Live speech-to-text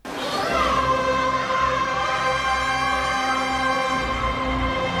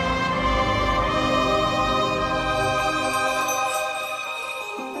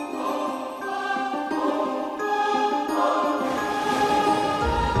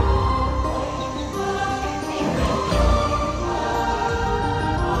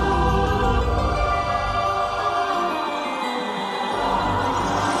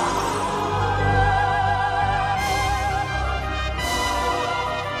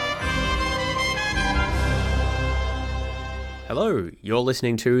Hello, you're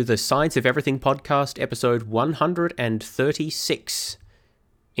listening to the Science of Everything podcast, episode 136,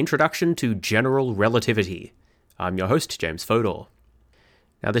 Introduction to General Relativity. I'm your host, James Fodor.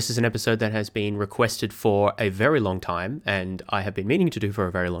 Now, this is an episode that has been requested for a very long time, and I have been meaning to do for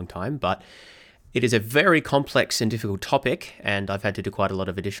a very long time, but it is a very complex and difficult topic, and I've had to do quite a lot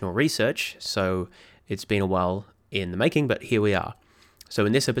of additional research, so it's been a while in the making, but here we are. So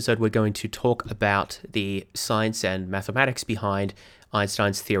in this episode, we're going to talk about the science and mathematics behind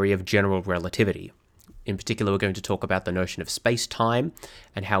Einstein's theory of general relativity. In particular, we're going to talk about the notion of space-time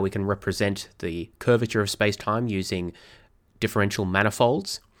and how we can represent the curvature of space-time using differential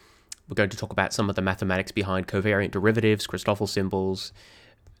manifolds. We're going to talk about some of the mathematics behind covariant derivatives, Christoffel symbols,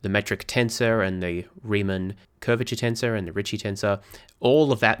 the metric tensor and the Riemann curvature tensor and the Ricci tensor,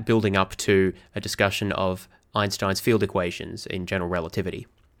 all of that building up to a discussion of Einstein's field equations in general relativity.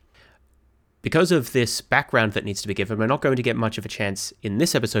 Because of this background that needs to be given, we're not going to get much of a chance in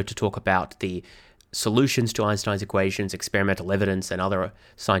this episode to talk about the solutions to Einstein's equations, experimental evidence, and other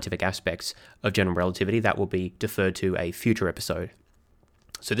scientific aspects of general relativity. That will be deferred to a future episode.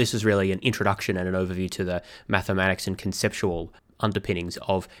 So this is really an introduction and an overview to the mathematics and conceptual underpinnings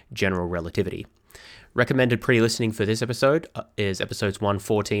of general relativity. Recommended pre-listening for this episode is episodes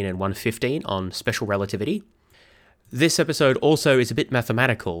 114 and 115 on special relativity. This episode also is a bit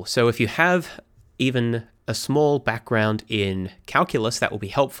mathematical, so if you have even a small background in calculus, that will be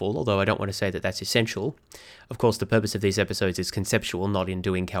helpful, although I don't want to say that that's essential. Of course, the purpose of these episodes is conceptual, not in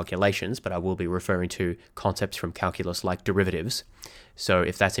doing calculations, but I will be referring to concepts from calculus like derivatives. So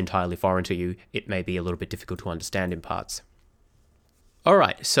if that's entirely foreign to you, it may be a little bit difficult to understand in parts.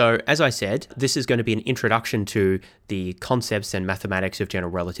 Alright, so as I said, this is going to be an introduction to the concepts and mathematics of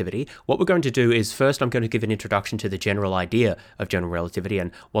general relativity. What we're going to do is first I'm going to give an introduction to the general idea of general relativity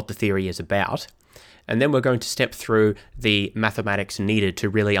and what the theory is about. And then we're going to step through the mathematics needed to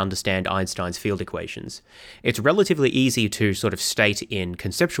really understand Einstein's field equations. It's relatively easy to sort of state in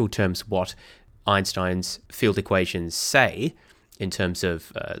conceptual terms what Einstein's field equations say in terms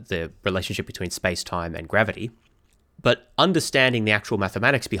of the relationship between space-time and gravity. But understanding the actual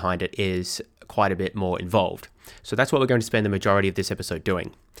mathematics behind it is quite a bit more involved. So that's what we're going to spend the majority of this episode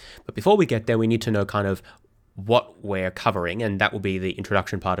doing. But before we get there, we need to know kind of what we're covering, and that will be the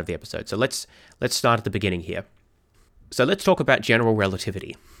introduction part of the episode. So let's start at the beginning here. So let's talk about general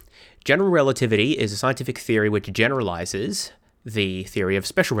relativity. General relativity is a scientific theory which generalizes the theory of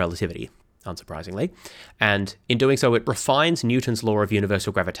special relativity, unsurprisingly, and in doing so it refines Newton's law of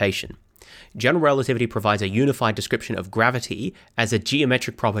universal gravitation. General relativity provides a unified description of gravity as a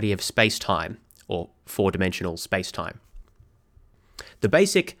geometric property of space-time, or four-dimensional space-time. The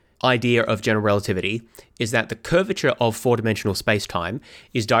basic idea of general relativity is that the curvature of four-dimensional space-time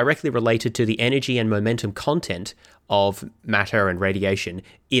is directly related to the energy and momentum content of matter and radiation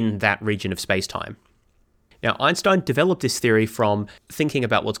in that region of space-time. Now, Einstein developed this theory from thinking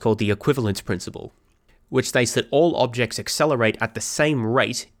about what's called the equivalence principle, which states that all objects accelerate at the same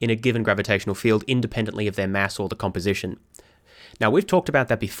rate in a given gravitational field independently of their mass or the composition. Now, we've talked about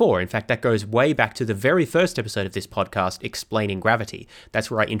that before. In fact, that goes way back to the very first episode of this podcast, Explaining Gravity.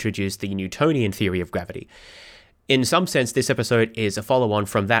 That's where I introduced the Newtonian theory of gravity. In some sense, this episode is a follow-on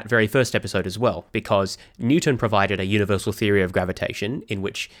from that very first episode as well, because Newton provided a universal theory of gravitation in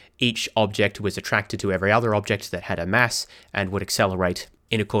which each object was attracted to every other object that had a mass and would accelerate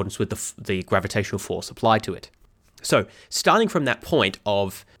in accordance with the gravitational force applied to it. So, starting from that point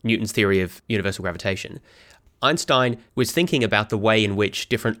of Newton's theory of universal gravitation, Einstein was thinking about the way in which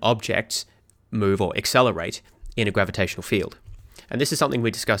different objects move or accelerate in a gravitational field. And this is something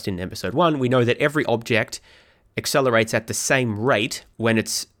we discussed in episode 1. We know that every object accelerates at the same rate when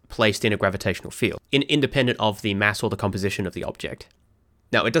it's placed in a gravitational field, independent of the mass or the composition of the object.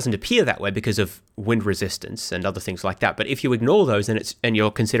 Now, it doesn't appear that way because of wind resistance and other things like that, but if you ignore those and you're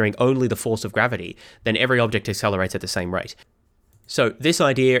considering only the force of gravity, then every object accelerates at the same rate. So this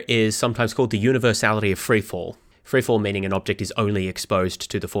idea is sometimes called the universality of freefall. Freefall meaning an object is only exposed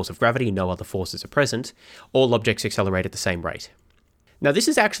to the force of gravity, no other forces are present. All objects accelerate at the same rate. Now, this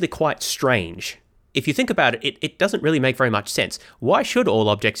is actually quite strange. If you think about it, it doesn't really make very much sense. Why should all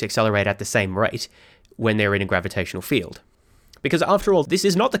objects accelerate at the same rate when they're in a gravitational field? Because after all, this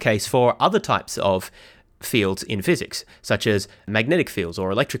is not the case for other types of fields in physics, such as magnetic fields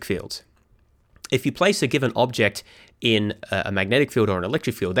or electric fields. If you place a given object in a magnetic field or an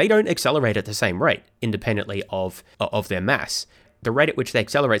electric field, they don't accelerate at the same rate, independently of their mass. The rate at which they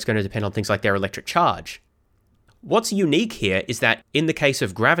accelerate is going to depend on things like their electric charge. What's unique here is that in the case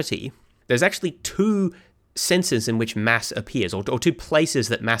of gravity, there's actually two senses in which mass appears, or two places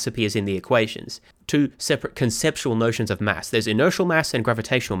that mass appears in the equations. two separate conceptual notions of mass. There's inertial mass and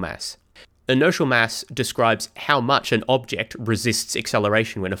gravitational mass. Inertial mass describes how much an object resists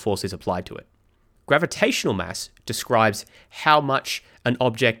acceleration when a force is applied to it. Gravitational mass describes how much an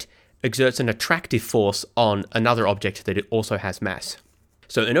object exerts an attractive force on another object that it also has mass.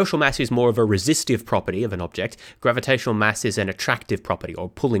 So inertial mass is more of a resistive property of an object. Gravitational mass is an attractive property or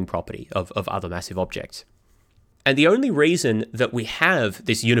pulling property of other massive objects. And the only reason that we have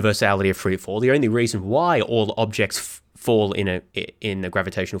this universality of free fall, the only reason why all objects fall in a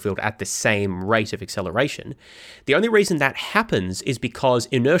gravitational field at the same rate of acceleration, the only reason that happens is because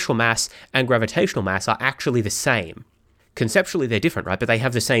inertial mass and gravitational mass are actually the same. Conceptually, they're different, right? But they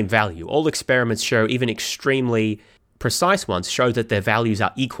have the same value. All experiments show, even extremely precise ones, show that their values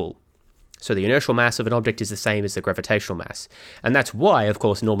are equal. So the inertial mass of an object is the same as the gravitational mass. And that's why, of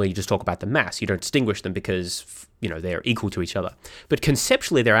course, normally you just talk about the mass. You don't distinguish them because, they're equal to each other. But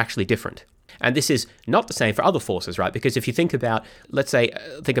conceptually, they're actually different. And this is not the same for other forces, right? Because if you think about,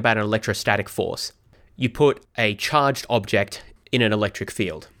 think about an electrostatic force. You put a charged object in an electric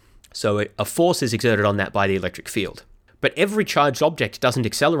field. So a force is exerted on that by the electric field. But every charged object doesn't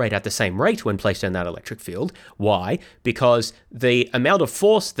accelerate at the same rate when placed in that electric field. Why? Because the amount of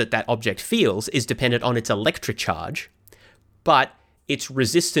force that object feels is dependent on its electric charge, but its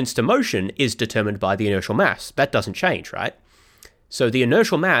resistance to motion is determined by the inertial mass. That doesn't change, right? So the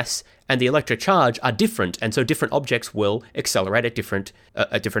inertial mass and the electric charge are different, and so different objects will accelerate at different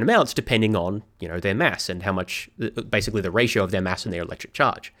amounts depending on their mass and how much, basically the ratio of their mass and their electric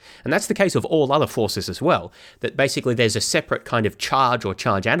charge. And that's the case of all other forces as well. That basically there's a separate kind of charge or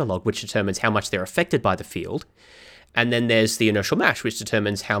charge analog which determines how much they're affected by the field, and then there's the inertial mass which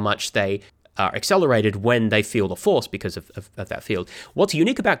determines how much they are accelerated when they feel the force because of that field. What's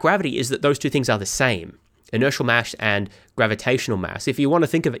unique about gravity is that those two things are the same. Inertial mass and gravitational mass. If you want to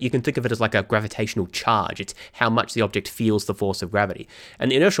think of it, you can think of it as like a gravitational charge. It's how much the object feels the force of gravity.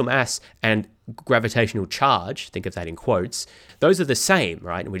 And inertial mass and gravitational charge, think of that in quotes, those are the same,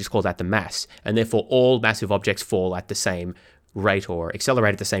 right? And we just call that the mass. And therefore, all massive objects fall at the same rate or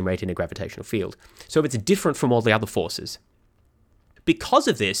accelerate at the same rate in a gravitational field. So it's different from all the other forces. Because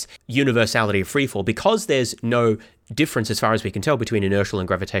of this universality of freefall, because there's no difference as far as we can tell between inertial and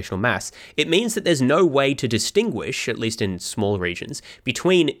gravitational mass, it means that there's no way to distinguish, at least in small regions,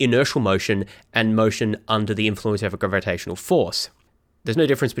 between inertial motion and motion under the influence of a gravitational force. There's no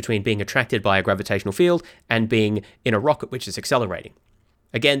difference between being attracted by a gravitational field and being in a rocket which is accelerating.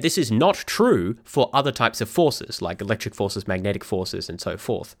 Again, this is not true for other types of forces, like electric forces, magnetic forces, and so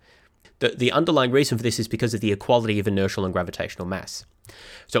forth. The underlying reason for this is because of the equality of inertial and gravitational mass.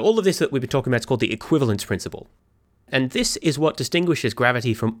 So all of this that we've been talking about is called the equivalence principle. And this is what distinguishes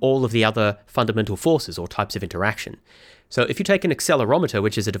gravity from all of the other fundamental forces or types of interaction. So if you take an accelerometer,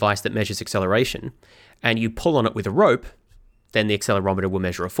 which is a device that measures acceleration, and you pull on it with a rope, then the accelerometer will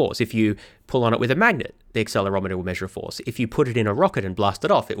measure a force. If you pull on it with a magnet, the accelerometer will measure a force. If you put it in a rocket and blast it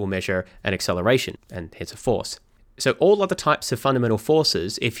off, it will measure an acceleration and hence a force. So all other types of fundamental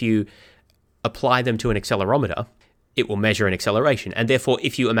forces, if you apply them to an accelerometer, it will measure an acceleration. And therefore,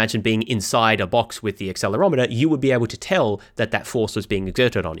 if you imagine being inside a box with the accelerometer, you would be able to tell that force was being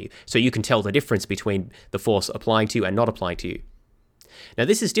exerted on you. So you can tell the difference between the force applying to you and not applying to you. Now,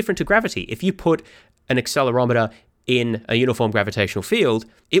 this is different to gravity. If you put an accelerometer in a uniform gravitational field,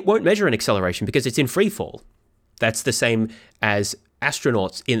 it won't measure an acceleration because it's in free fall. That's the same as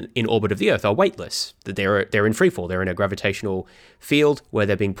astronauts in orbit of the Earth are weightless. They're in free fall. They're in a gravitational field where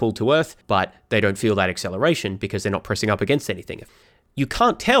they're being pulled to Earth, but they don't feel that acceleration because they're not pressing up against anything. You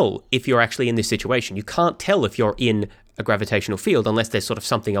can't tell if you're actually in this situation. You can't tell if you're in a gravitational field unless there's sort of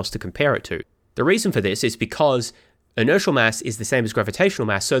something else to compare it to. The reason for this is because inertial mass is the same as gravitational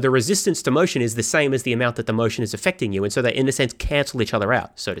mass, so the resistance to motion is the same as the amount that the motion is affecting you, and so they, in a sense, cancel each other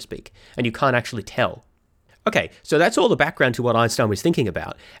out, so to speak, and you can't actually tell. Okay, so that's all the background to what Einstein was thinking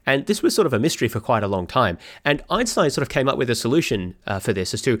about, and this was sort of a mystery for quite a long time, and Einstein sort of came up with a solution for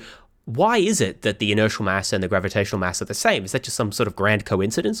this as to why is it that the inertial mass and the gravitational mass are the same? Is that just some sort of grand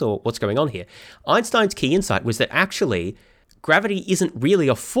coincidence, or what's going on here? Einstein's key insight was that actually gravity isn't really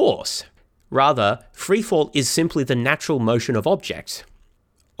a force. Rather, freefall is simply the natural motion of objects.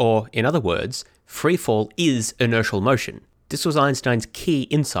 Or, in other words, freefall is inertial motion. This was Einstein's key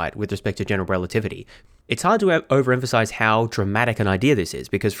insight with respect to general relativity. It's hard to overemphasize how dramatic an idea this is,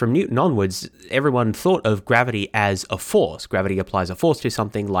 because from Newton onwards, everyone thought of gravity as a force. Gravity applies a force to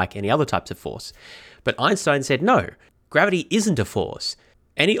something like any other types of force. But Einstein said, no, gravity isn't a force.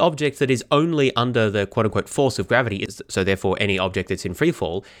 Any object that is only under the quote-unquote force of gravity, so therefore any object that's in free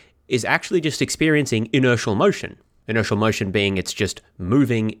fall, is actually just experiencing inertial motion. Inertial motion being it's just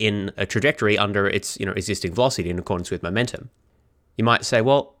moving in a trajectory under its, existing velocity in accordance with momentum. You might say,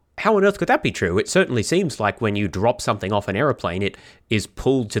 well, how on earth could that be true? It certainly seems like when you drop something off an aeroplane, it is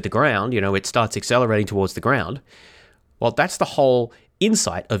pulled to the ground, it starts accelerating towards the ground. Well, that's the whole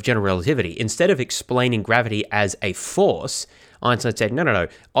insight of general relativity. Instead of explaining gravity as a force, Einstein said, no.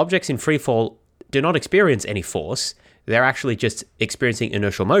 Objects in free fall do not experience any force. They're actually just experiencing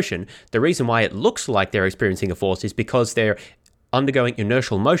inertial motion. The reason why it looks like they're experiencing a force is because they're undergoing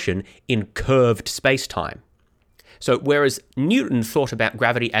inertial motion in curved space-time. So whereas Newton thought about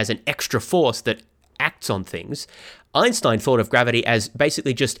gravity as an extra force that acts on things, Einstein thought of gravity as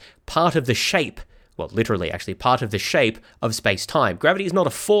basically just part of the shape, well, literally actually part of the shape of space-time. Gravity is not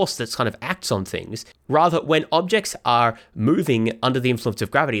a force that kind of acts on things. Rather, when objects are moving under the influence of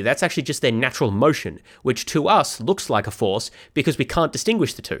gravity, that's actually just their natural motion, which to us looks like a force because we can't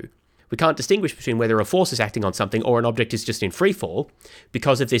distinguish the two. We can't distinguish between whether a force is acting on something or an object is just in free fall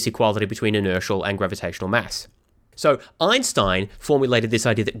because of this equality between inertial and gravitational mass. So Einstein formulated this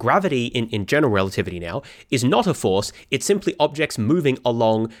idea that gravity in general relativity now is not a force, it's simply objects moving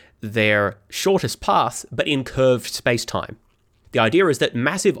along their shortest path, but in curved space-time. The idea is that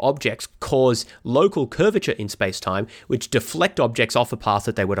massive objects cause local curvature in space-time, which deflect objects off a path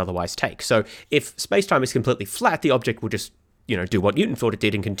that they would otherwise take. So if space-time is completely flat, the object will just do what Newton thought it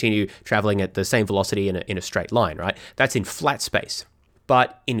did and continue traveling at the same velocity in a straight line, right? That's in flat space.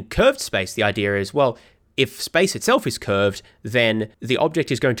 But in curved space, the idea is, well, if space itself is curved, then the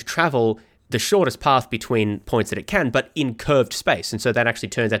object is going to travel the shortest path between points that it can, but in curved space. And so that actually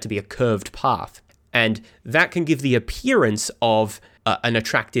turns out to be a curved path. And that can give the appearance of an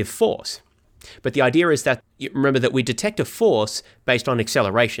attractive force. But the idea is that, remember that we detect a force based on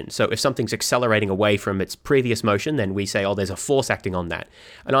acceleration. So if something's accelerating away from its previous motion, then we say, oh, there's a force acting on that.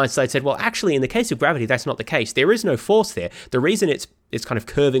 And Einstein said, well, actually, in the case of gravity, that's not the case. There is no force there. The reason it's kind of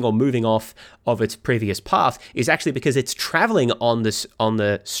curving or moving off of its previous path is actually because it's traveling on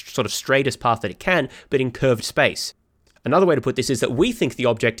the sort of straightest path that it can, but in curved space. Another way to put this is that we think the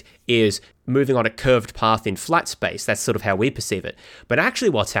object is moving on a curved path in flat space. That's sort of how we perceive it. But actually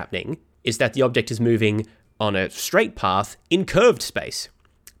what's happening is that the object is moving on a straight path in curved space.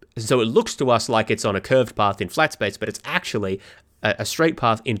 So it looks to us like it's on a curved path in flat space, but it's actually a straight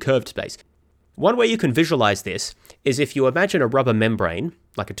path in curved space. One way you can visualize this is if you imagine a rubber membrane,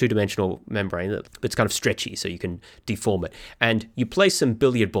 like a two-dimensional membrane that's kind of stretchy so you can deform it, and you place some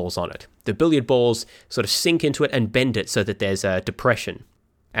billiard balls on it. The billiard balls sort of sink into it and bend it so that there's a depression.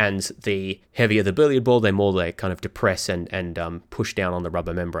 And the heavier the billiard ball, the more they kind of depress and push down on the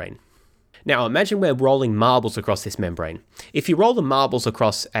rubber membrane. Now, imagine we're rolling marbles across this membrane. If you roll the marbles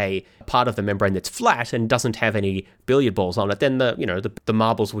across a part of the membrane that's flat and doesn't have any billiard balls on it, then the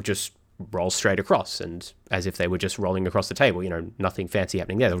marbles will just roll straight across, and as if they were just rolling across the table. Nothing fancy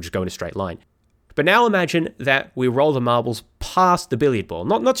happening there. They'll just go in a straight line. But now imagine that we roll the marbles past the billiard ball,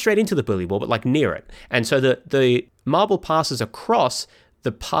 not straight into the billiard ball, but like near it. And so the marble passes across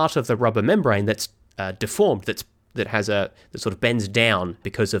the part of the rubber membrane that's deformed, that sort of bends down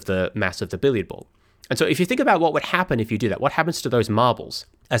because of the mass of the billiard ball. And so if you think about what would happen if you do that, what happens to those marbles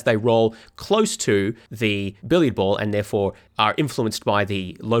as they roll close to the billiard ball and therefore are influenced by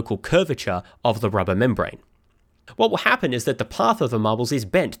the local curvature of the rubber membrane? What will happen is that the path of the marbles is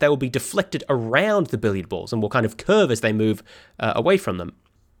bent. They will be deflected around the billiard balls and will kind of curve as they move away from them.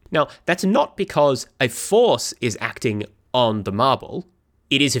 Now, that's not because a force is acting on the marble.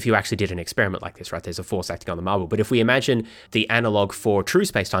 It is if you actually did an experiment like this, right? There's a force acting on the marble. But if we imagine the analog for true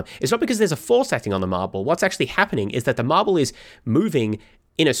space-time, it's not because there's a force acting on the marble. What's actually happening is that the marble is moving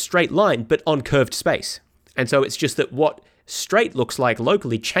in a straight line, but on curved space. And so it's just that what straight looks like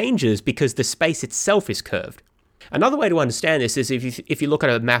locally changes because the space itself is curved. Another way to understand this is if you look at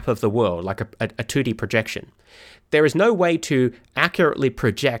a map of the world, like a 2D projection, there is no way to accurately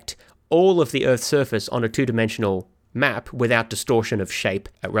project all of the Earth's surface on a two-dimensional map without distortion of shape,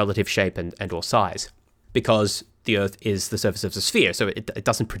 relative shape and or size, because the Earth is the surface of the sphere, so it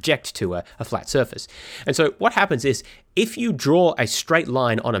doesn't project to a flat surface. And so what happens is, if you draw a straight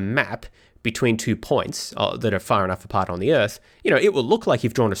line on a map between 2 points that are far enough apart on the Earth, it will look like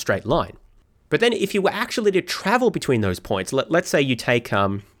you've drawn a straight line. But then if you were actually to travel between those points, let's say you take,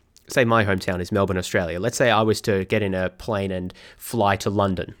 say my hometown is Melbourne, Australia. Let's say I was to get in a plane and fly to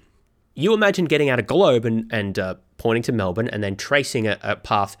London. You imagine getting out a globe and pointing to Melbourne and then tracing a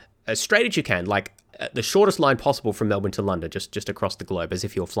path as straight as you can, like the shortest line possible from Melbourne to London, just across the globe as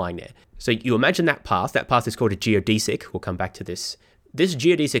if you're flying there. So you imagine that path. That path is called a geodesic. We'll come back to this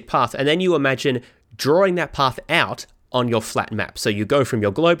geodesic path. And then you imagine drawing that path out on your flat map. So you go from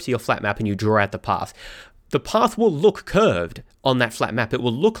your globe to your flat map and you draw out the path. the path will look curved on that flat map. It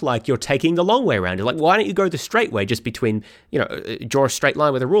will look like you're taking the long way around. You're like, why don't you go the straight way just between, draw a straight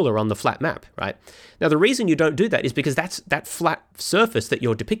line with a ruler on the flat map, right? Now, the reason you don't do that is because that flat surface that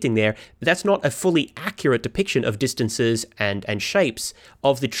you're depicting there, that's not a fully accurate depiction of distances and shapes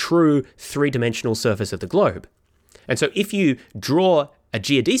of the true three-dimensional surface of the globe. And so if you draw a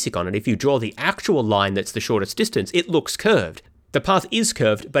geodesic on it, if you draw the actual line that's the shortest distance, it looks curved. The path is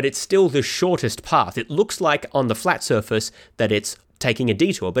curved, but it's still the shortest path. It looks like on the flat surface that it's taking a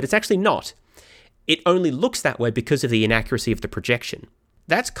detour, but it's actually not. It only looks that way because of the inaccuracy of the projection.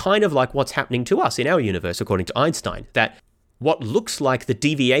 That's kind of like what's happening to us in our universe, according to Einstein, that what looks like the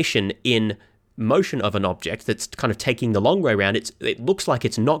deviation in motion of an object that's kind of taking the long way around, it looks like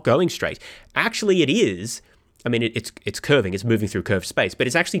it's not going straight. Actually, it is. I mean, it's curving, it's moving through curved space, but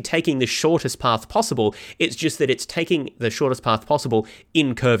it's actually taking the shortest path possible. It's just that it's taking the shortest path possible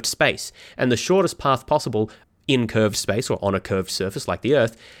in curved space. And the shortest path possible in curved space or on a curved surface like the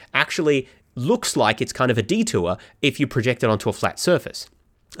Earth actually looks like it's kind of a detour if you project it onto a flat surface.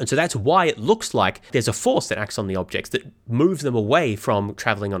 And so that's why it looks like there's a force that acts on the objects that moves them away from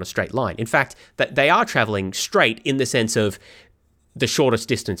traveling on a straight line. In fact, that they are traveling straight in the sense of the shortest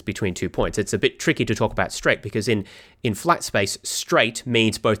distance between 2 points. It's a bit tricky to talk about straight because in flat space, straight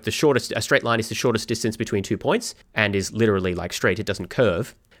means both a straight line is the shortest distance between 2 points and is literally like straight, it doesn't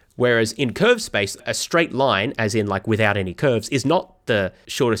curve. Whereas in curved space, a straight line, as in like without any curves, is not the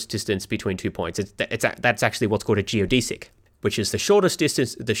shortest distance between 2 points. That's actually what's called a geodesic, which is the shortest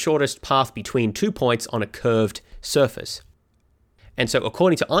distance, the shortest path between 2 points on a curved surface. And so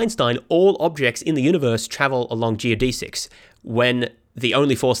according to Einstein, all objects in the universe travel along geodesics when the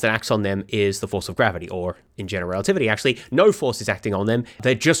only force that acts on them is the force of gravity, or in general relativity, actually, no force is acting on them.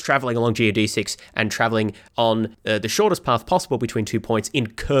 They're just traveling along geodesics and traveling on the shortest path possible between 2 points in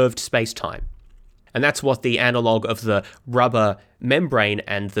curved space-time. And that's what the analog of the rubber membrane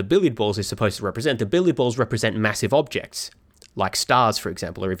and the billiard balls is supposed to represent. The billiard balls represent massive objects, like stars, for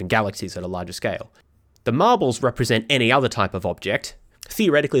example, or even galaxies at a larger scale. The marbles represent any other type of object.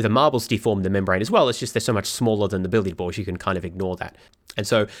 Theoretically, the marbles deform the membrane as well. It's just they're so much smaller than the billiard balls, you can kind of ignore that. And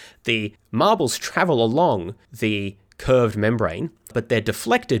so the marbles travel along the curved membrane, but they're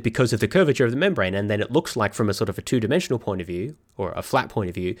deflected because of the curvature of the membrane. And then it looks like, from a sort of a two-dimensional point of view, or a flat point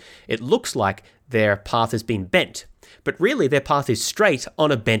of view, it looks like their path has been bent. But really, their path is straight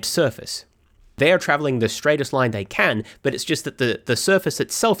on a bent surface. They are traveling the straightest line they can, but it's just that the surface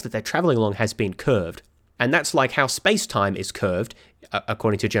itself that they're traveling along has been curved. And that's like how space-time is curved,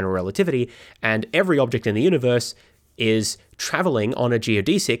 according to general relativity, and every object in the universe is traveling on a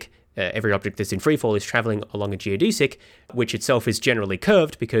geodesic. Every object that's in freefall is traveling along a geodesic, which itself is generally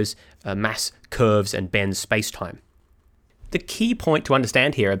curved because mass curves and bends space-time. The key point to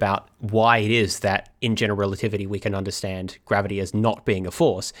understand here about why it is that in general relativity we can understand gravity as not being a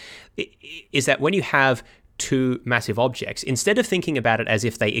force is that when you have two massive objects, instead of thinking about it as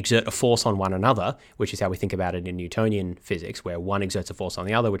if they exert a force on one another, which is how we think about it in Newtonian physics, where one exerts a force on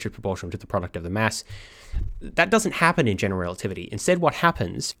the other, which is proportional to the product of the mass, that doesn't happen in general relativity. Instead, what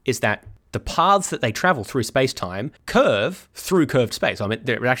happens is that the paths that they travel through space-time curve through curved space. I mean,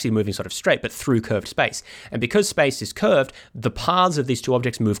 they're actually moving sort of straight, but through curved space. And because space is curved, the paths of these two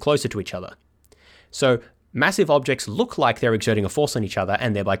objects move closer to each other. So massive objects look like they're exerting a force on each other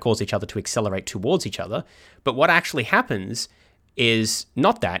and thereby cause each other to accelerate towards each other. But what actually happens is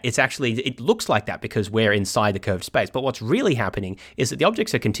not that. It looks like that because we're inside the curved space. But what's really happening is that the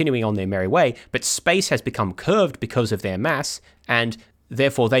objects are continuing on their merry way, but space has become curved because of their mass, and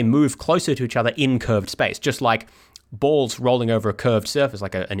therefore they move closer to each other in curved space. Just like balls rolling over a curved surface,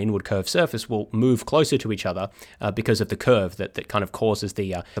 like an inward curved surface, will move closer to each other because of the curve that kind of causes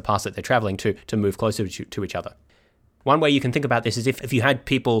the path that they're traveling to move closer to each other. One way you can think about this is if you had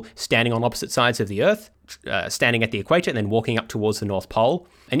people standing on opposite sides of the Earth, standing at the equator and then walking up towards the North Pole.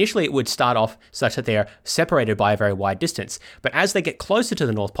 Initially, it would start off such that they're separated by a very wide distance. But as they get closer to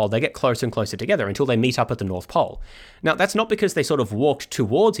the North Pole, they get closer and closer together until they meet up at the North Pole. Now, that's not because they sort of walked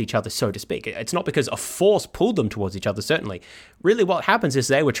towards each other, so to speak. It's not because a force pulled them towards each other, certainly. Really, what happens is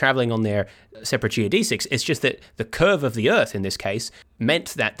they were traveling on their separate geodesics. It's just that the curve of the Earth, in this case, meant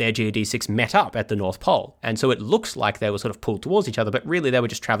that their geodesics met up at the North Pole. And so it looks like they were sort of pulled towards each other, but really they were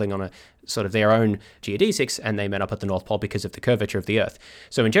just traveling on a sort of their own geodesics, and they met up at the North Pole because of the curvature of the Earth.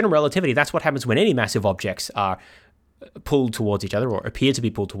 So in general relativity, that's what happens when any massive objects are pulled towards each other or appear to be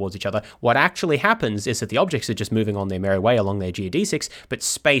pulled towards each other. What actually happens is that the objects are just moving on their merry way along their geodesics, but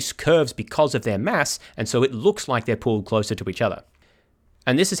space curves because of their mass, and so it looks like they're pulled closer to each other.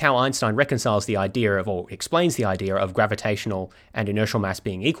 And this is how Einstein reconciles the idea of, or explains the idea of gravitational and inertial mass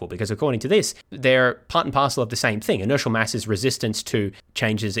being equal, because according to this, they're part and parcel of the same thing. Inertial mass is resistance to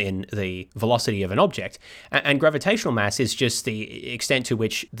changes in the velocity of an object, and gravitational mass is just the extent to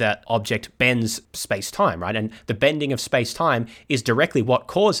which that object bends space-time, right? And the bending of space-time is directly what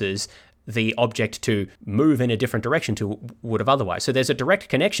causes the object to move in a different direction to would have otherwise. So there's a direct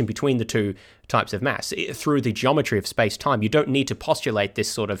connection between the two types of mass. Through the geometry of space-time, you don't need to postulate this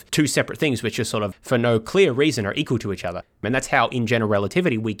sort of two separate things which are sort of, for no clear reason, are equal to each other. And that's how, in general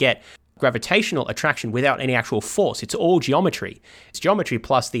relativity, we get gravitational attraction without any actual force. It's all geometry. It's geometry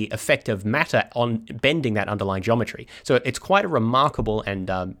plus the effect of matter on bending that underlying geometry. So it's quite a remarkable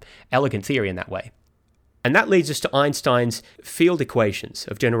and elegant theory in that way. And that leads us to Einstein's field equations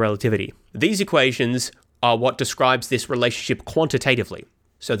of general relativity. These equations are what describes this relationship quantitatively.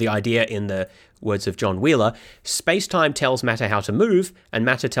 So the idea, in the words of John Wheeler, space-time tells matter how to move, and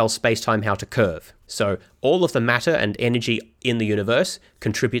matter tells space-time how to curve. So all of the matter and energy in the universe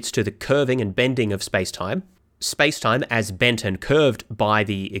contributes to the curving and bending of space-time. Space-time, as bent and curved by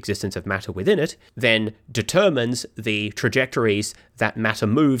the existence of matter within it, then determines the trajectories that matter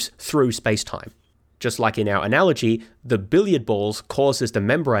moves through space-time. Just like in our analogy, the billiard balls causes the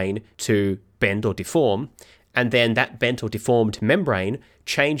membrane to bend or deform, and then that bent or deformed membrane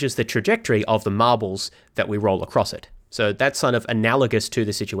changes the trajectory of the marbles that we roll across it. So that's sort of analogous to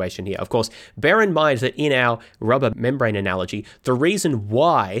the situation here. Of course, bear in mind that in our rubber membrane analogy, the reason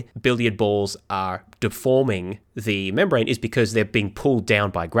why billiard balls are deforming the membrane is because they're being pulled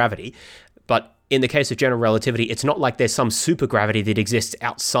down by gravity. But in the case of general relativity, it's not like there's some supergravity that exists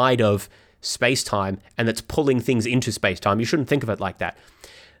outside of space-time and that's pulling things into space-time. You shouldn't think of it like that.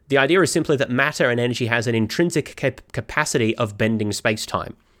 The idea is simply that matter and energy has an intrinsic capacity of bending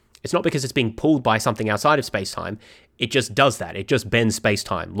space-time. It's not because it's being pulled by something outside of space-time. It just does that. It just bends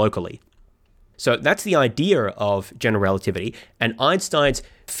space-time locally. So that's the idea of general relativity, and Einstein's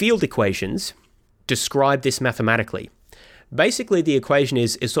field equations describe this mathematically. Basically, the equation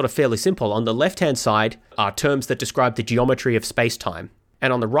is sort of fairly simple. On the left-hand side are terms that describe the geometry of space-time.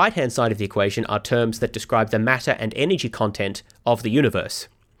 And on the right-hand side of the equation are terms that describe the matter and energy content of the universe.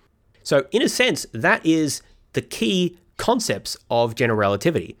 So in a sense, that is the key concepts of general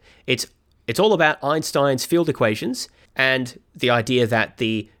relativity. It's all about Einstein's field equations and the idea that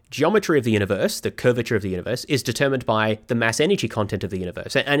the geometry of the universe, the curvature of the universe, is determined by the mass-energy content of the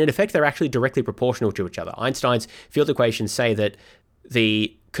universe. And in effect, they're actually directly proportional to each other. Einstein's field equations say that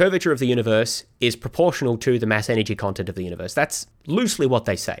the curvature of the universe is proportional to the mass-energy content of the universe. That's loosely what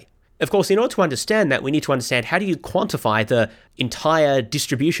they say. Of course, in order to understand that, we need to understand how do you quantify the entire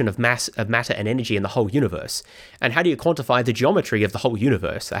distribution of matter and energy in the whole universe? And how do you quantify the geometry of the whole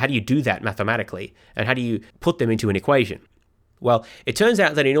universe? How do you do that mathematically? And how do you put them into an equation? Well, it turns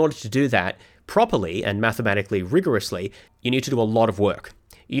out that in order to do that properly and mathematically rigorously, you need to do a lot of work.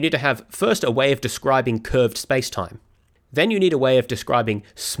 You need to have, first, a way of describing curved space-time. Then you need a way of describing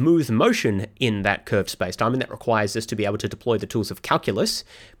smooth motion in that curved spacetime, and that requires us to be able to deploy the tools of calculus,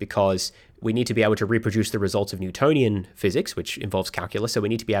 because we need to be able to reproduce the results of Newtonian physics, which involves calculus, so we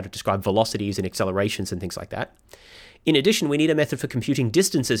need to be able to describe velocities and accelerations and things like that. In addition, we need a method for computing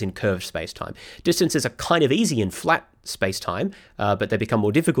distances in curved spacetime. Distances are kind of easy in flat spacetime, but they become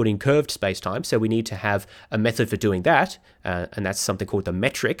more difficult in curved spacetime, so we need to have a method for doing that, and that's something called the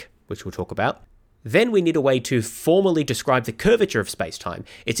metric, which we'll talk about. Then we need a way to formally describe the curvature of space-time.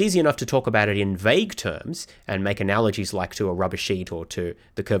 It's easy enough to talk about it in vague terms and make analogies like to a rubber sheet or to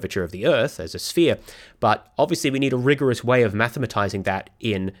the curvature of the Earth as a sphere, but obviously we need a rigorous way of mathematizing that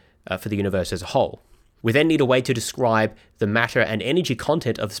for the universe as a whole. We then need a way to describe the matter and energy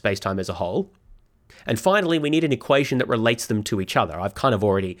content of space-time as a whole. And finally, we need an equation that relates them to each other. I've kind of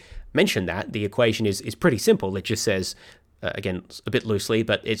already mentioned that. The equation is pretty simple. It just says, again, a bit loosely,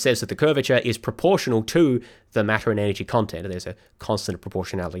 but it says that the curvature is proportional to the matter and energy content. There's a constant of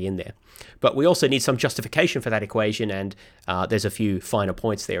proportionality in there. But we also need some justification for that equation, and there's a few finer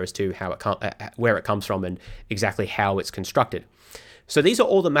points there as to how where it comes from and exactly how it's constructed. So these are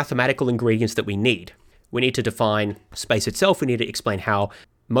all the mathematical ingredients that we need. We need to define space itself. We need to explain how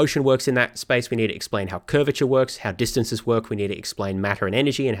motion works in that space. We need to explain how curvature works, how distances work. We need to explain matter and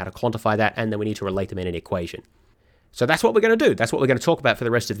energy and how to quantify that, and then we need to relate them in an equation. So that's what we're going to do. That's what we're going to talk about for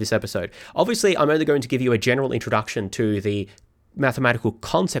the rest of this episode. Obviously, I'm only going to give you a general introduction to the mathematical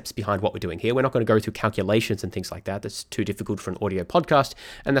concepts behind what we're doing here. We're not going to go through calculations and things like that. That's too difficult for an audio podcast,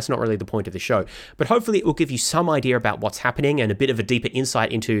 and that's not really the point of the show. But hopefully it will give you some idea about what's happening and a bit of a deeper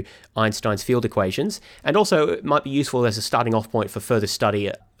insight into Einstein's field equations, and also it might be useful as a starting off point for further study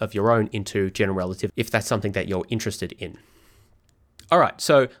of your own into general relativity, if that's something that you're interested in. All right,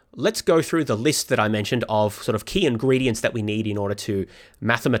 so let's go through the list that I mentioned of sort of key ingredients that we need in order to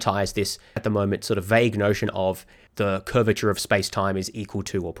mathematize this, at the moment, sort of vague notion of the curvature of space-time is equal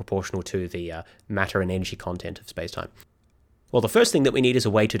to or proportional to the matter and energy content of space-time. Well, the first thing that we need is a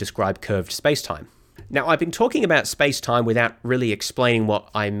way to describe curved space-time. Now, I've been talking about space-time without really explaining what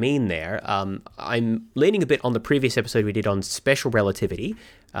I mean there. I'm leaning a bit on the previous episode we did on special relativity,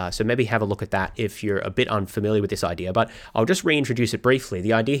 so maybe have a look at that if you're a bit unfamiliar with this idea, but I'll just reintroduce it briefly.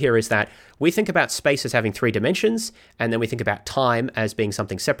 The idea here is that we think about space as having 3 dimensions, and then we think about time as being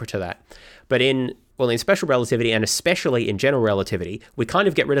something separate to that. But in special relativity, and especially in general relativity, we kind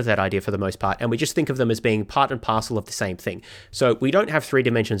of get rid of that idea for the most part, and we just think of them as being part and parcel of the same thing. So we don't have 3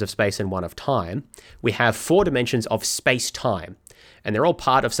 dimensions of space and 1 of time. We have 4 dimensions of space-time, and they're all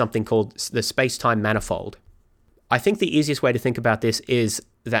part of something called the space-time manifold. I think the easiest way to think about this is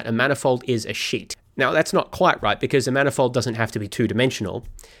that a manifold is a sheet. Now, that's not quite right, because a manifold doesn't have to be 2-dimensional.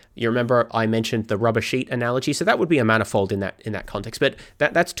 You remember I mentioned the rubber sheet analogy, so that would be a manifold in that context, but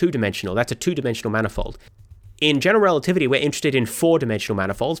that's 2-dimensional. That's a 2-dimensional manifold. In general relativity, we're interested in 4-dimensional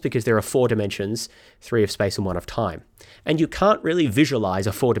manifolds because there are 4 dimensions, 3 of space and 1 of time. And you can't really visualize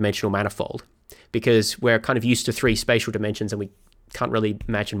a 4-dimensional manifold because we're kind of used to 3 spatial dimensions and we can't really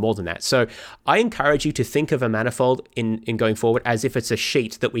imagine more than that. So I encourage you to think of a manifold in going forward as if it's a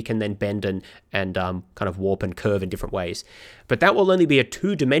sheet that we can then bend and kind of warp and curve in different ways. But that will only be a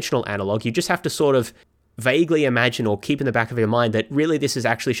 2-dimensional analog. You just have to sort of vaguely imagine or keep in the back of your mind that really this is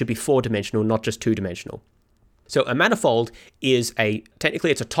actually should be 4-dimensional, not just 2-dimensional. So a manifold is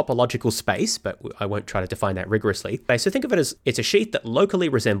technically it's a topological space, but I won't try to define that rigorously. So think of it as it's a sheet that locally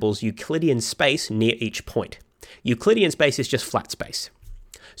resembles Euclidean space near each point. Euclidean space is just flat space.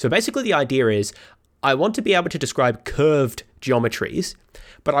 So basically the idea is I want to be able to describe curved geometries,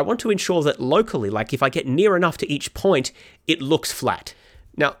 but I want to ensure that locally, like if I get near enough to each point, it looks flat.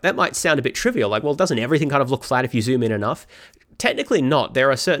 Now, that might sound a bit trivial, like, well, doesn't everything kind of look flat if you zoom in enough? Technically not. There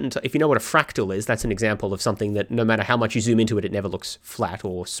are if you know what a fractal is, that's an example of something that no matter how much you zoom into it, it never looks flat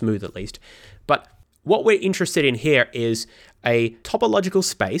or smooth at least. But what we're interested in here is a topological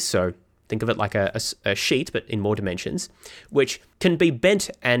space, so think of it like a sheet, but in more dimensions, which can be bent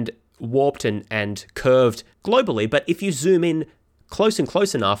and warped and curved globally, but if you zoom in close and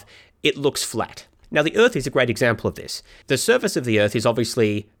close enough, it looks flat. Now, the Earth is a great example of this. The surface of the Earth is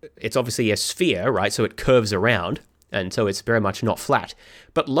obviously a sphere, right? So it curves around, and so it's very much not flat.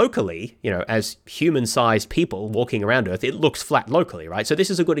 But locally, as human-sized people walking around Earth, it looks flat locally, right? So this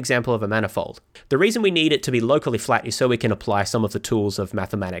is a good example of a manifold. The reason we need it to be locally flat is so we can apply some of the tools of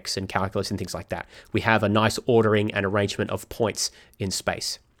mathematics and calculus and things like that. We have a nice ordering and arrangement of points in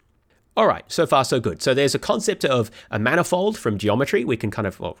space. All right, so far so good. So there's a concept of a manifold from geometry. We can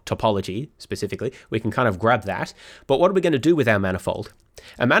topology specifically, we can kind of grab that. But what are we going to do with our manifold?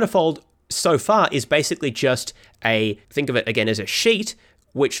 A manifold so far is basically just think of it again as a sheet,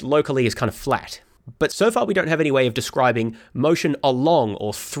 which locally is kind of flat. But so far we don't have any way of describing motion along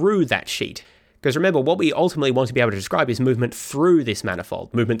or through that sheet. Because remember, what we ultimately want to be able to describe is movement through this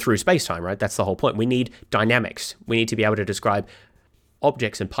manifold, movement through space-time, right? That's the whole point. We need dynamics. We need to be able to describe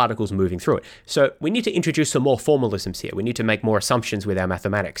objects and particles moving through it. So we need to introduce some more formalisms here. We need to make more assumptions with our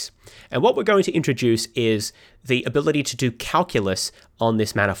mathematics. And what we're going to introduce is the ability to do calculus on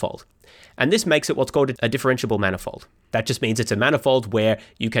this manifold. And this makes it what's called a differentiable manifold. That just means it's a manifold where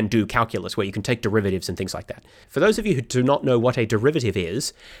you can do calculus, where you can take derivatives and things like that. For those of you who do not know what a derivative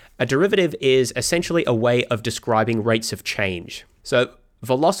is essentially a way of describing rates of change. So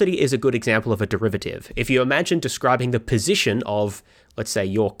velocity is a good example of a derivative. If you imagine describing the position of, let's say,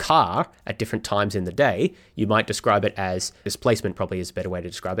 your car at different times in the day, you might describe it as, displacement probably is a better way to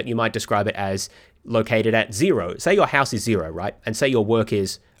describe it, you might describe it as located at 0. Say your house is 0, right? And say your work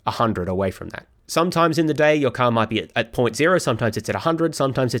is 100 away from that. Sometimes in the day, your car might be at 0.0, sometimes it's at 100,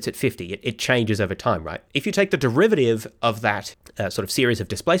 sometimes it's at 50. It changes over time, right? If you take the derivative of that sort of series of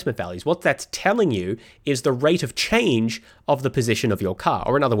displacement values, what that's telling you is the rate of change of the position of your car,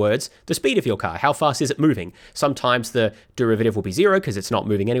 or in other words, the speed of your car. How fast is it moving? Sometimes the derivative will be 0 because it's not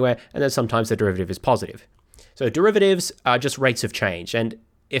moving anywhere, and then sometimes the derivative is positive. So derivatives are just rates of change, and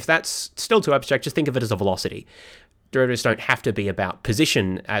if that's still too abstract, just think of it as a velocity. Derivatives don't have to be about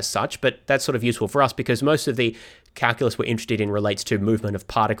position as such, but that's sort of useful for us because most of the calculus we're interested in relates to movement of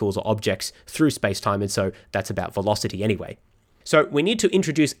particles or objects through space-time, and so that's about velocity anyway. So we need to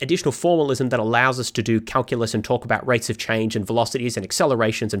introduce additional formalism that allows us to do calculus and talk about rates of change and velocities and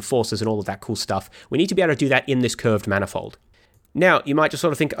accelerations and forces and all of that cool stuff. We need to be able to do that in this curved manifold. Now, you might just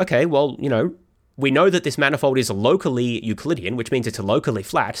sort of think, okay, well, we know that this manifold is locally Euclidean, which means it's locally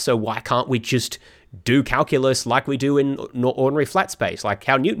flat, so why can't we just do calculus like we do in ordinary flat space, like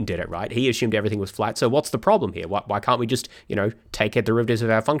how Newton did it, right? He assumed everything was flat, so what's the problem here? Why can't we just, take our derivatives of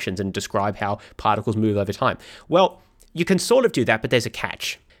our functions and describe how particles move over time? Well, you can sort of do that, but there's a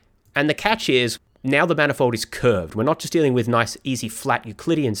catch. And the catch is, now the manifold is curved. We're not just dealing with nice, easy, flat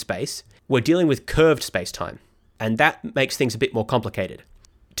Euclidean space. We're dealing with curved space-time. And that makes things a bit more complicated.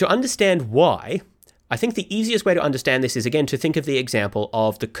 To understand why, I think the easiest way to understand this is, again, to think of the example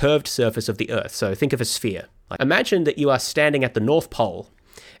of the curved surface of the Earth. So think of a sphere. Imagine that you are standing at the North Pole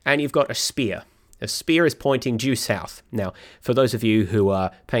and you've got a spear. A spear is pointing due south. Now, for those of you who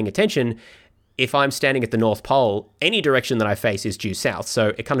are paying attention, if I'm standing at the North Pole, any direction that I face is due south.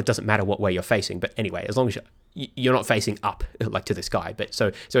 So it kind of doesn't matter what way you're facing. But anyway, as long as you're not facing up, like to the sky. But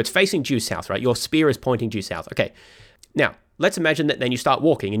so it's facing due south, right? Your spear is pointing due south. Okay. Now, let's imagine that then you start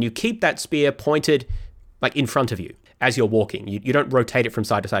walking and you keep that spear pointed like in front of you as you're walking. You don't rotate it from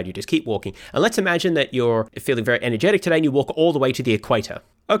side to side. You just keep walking. And let's imagine that you're feeling very energetic today and you walk all the way to the equator.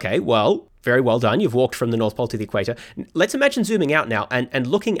 Okay, well, very well done. You've walked from the North Pole to the equator. Let's imagine zooming out now and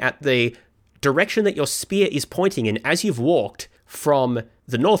looking at the direction that your spear is pointing in as you've walked from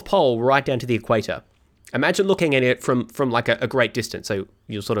the North Pole right down to the equator. Imagine looking at it from like a great distance. So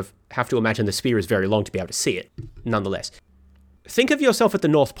you'll sort of have to imagine the spear is very long to be able to see it, nonetheless. Think of yourself at the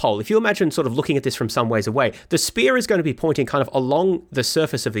North Pole. If you imagine sort of looking at this from some ways away, the spear is going to be pointing kind of along the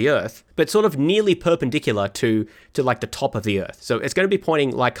surface of the Earth, but sort of nearly perpendicular to like the top of the Earth. So it's going to be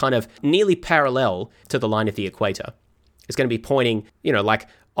pointing like kind of nearly parallel to the line of the equator. It's going to be pointing, like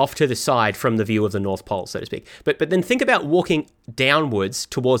off to the side from the view of the North Pole, so to speak. But then think about walking downwards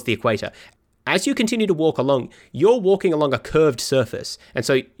towards the equator. As you continue to walk along, you're walking along a curved surface. And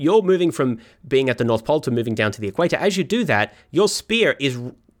so you're moving from being at the North Pole to moving down to the equator. As you do that, your spear is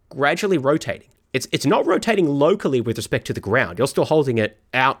gradually rotating. It's not rotating locally with respect to the ground. You're still holding it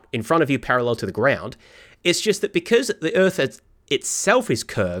out in front of you parallel to the ground. It's just that because the Earth itself is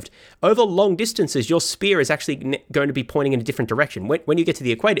curved, over long distances, your spear is actually going to be pointing in a different direction. When you get to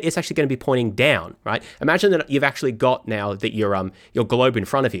the equator, it's actually going to be pointing down, right? Imagine that you've actually got now that your globe in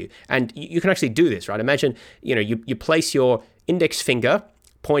front of you, and you can actually do this, right? Imagine, you place your index finger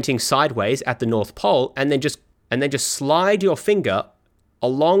pointing sideways at the North Pole, and then just slide your finger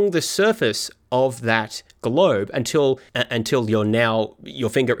along the surface of that globe until your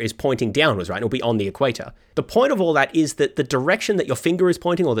finger is pointing downwards, right? It'll be on the equator. The point of all that is that the direction that your finger is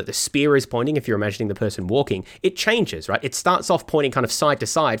pointing, or that the spear is pointing, if you're imagining the person walking, it changes, right? It starts off pointing kind of side to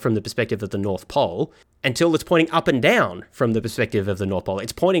side from the perspective of the North Pole until it's pointing up and down from the perspective of the North Pole.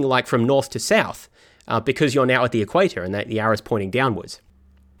 It's pointing like from north to south because you're now at the equator and that the arrow is pointing downwards.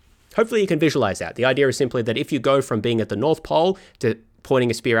 Hopefully you can visualize that. The idea is simply that if you go from being at the North Pole to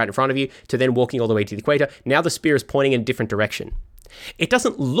pointing a spear out in front of you to then walking all the way to the equator, now the spear is pointing in a different direction. It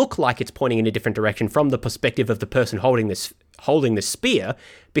doesn't look like it's pointing in a different direction from the perspective of the person holding the spear,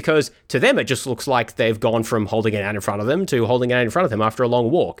 because to them it just looks like they've gone from holding it out in front of them to holding it out in front of them after a long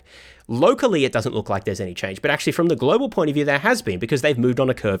walk. Locally, it doesn't look like there's any change, but actually from the global point of view, there has been, because they've moved on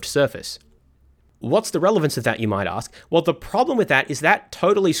a curved surface. What's the relevance of that, you might ask? Well, the problem with that is that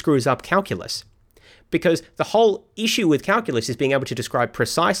totally screws up calculus. Because the whole issue with calculus is being able to describe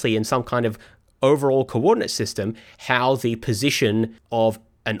precisely in some kind of overall coordinate system how the position of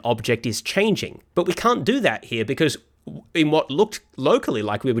an object is changing. But we can't do that here because in what looked locally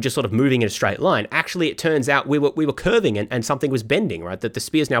like we were just sort of moving in a straight line, actually it turns out we were curving and something was bending, right? That the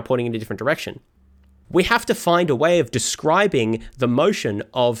spear's now pointing in a different direction. We have to find a way of describing the motion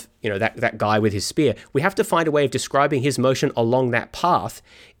of, that guy with his spear. We have to find a way of describing his motion along that path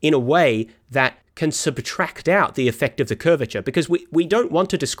in a way that can subtract out the effect of the curvature, because we don't want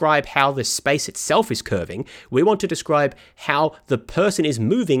to describe how the space itself is curving. We want to describe how the person is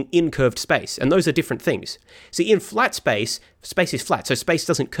moving in curved space, and those are different things. See, in flat space is flat, so space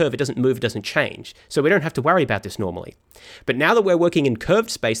doesn't curve, it doesn't move, it doesn't change. So we don't have to worry about this normally. But now that we're working in curved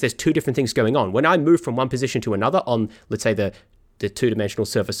space, there's two different things going on. When I move from one position to another on, let's say, the two-dimensional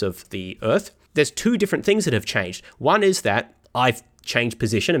surface of the Earth, there's two different things that have changed. One is that I've changed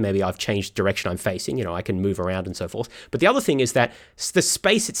position and maybe I've changed direction I'm facing, I can move around and so forth. But the other thing is that the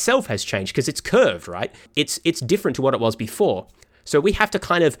space itself has changed because it's curved, right? It's different to what it was before. So we have to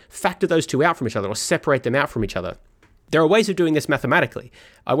kind of factor those two out from each other or separate them out from each other. There are ways of doing this mathematically.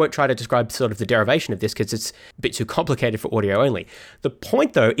 I won't try to describe sort of the derivation of this because it's a bit too complicated for audio only. The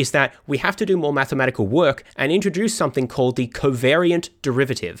point, though, is that we have to do more mathematical work and introduce something called the covariant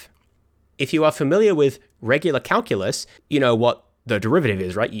derivative. If you are familiar with regular calculus, you know what the derivative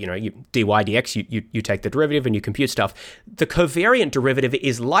is, right? You dy dx, you take the derivative and you compute stuff. The covariant derivative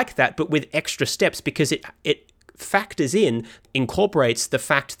is like that, but with extra steps, because it incorporates the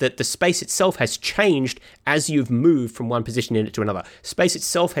fact that the space itself has changed as you've moved from one position in it to another. Space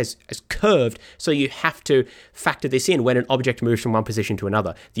itself has curved, so you have to factor this in when an object moves from one position to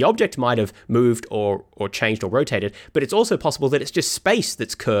another. The object might have moved or changed or rotated, but it's also possible that it's just space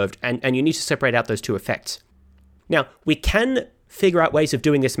that's curved, and you need to separate out those two effects. Now, we can figure out ways of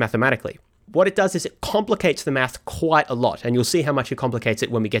doing this mathematically. What it does is it complicates the math quite a lot, and you'll see how much it complicates it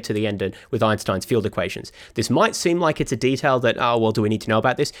when we get to the end with Einstein's field equations. This might seem like it's a detail that, do we need to know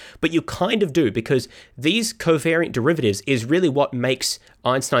about this? But you kind of do, because these covariant derivatives is really what makes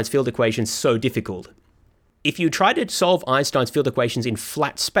Einstein's field equations so difficult. If you try to solve Einstein's field equations in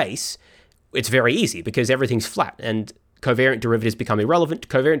flat space, it's very easy because everything's flat, and covariant derivatives become irrelevant.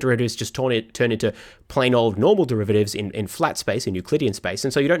 Covariant derivatives just turn into plain old normal derivatives in flat space, in Euclidean space,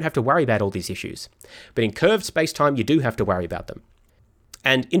 and so you don't have to worry about all these issues. But in curved space-time, you do have to worry about them.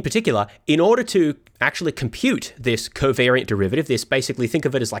 And in particular, in order to actually compute this covariant derivative, this basically think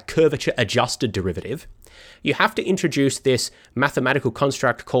of it as like curvature-adjusted derivative, you have to introduce this mathematical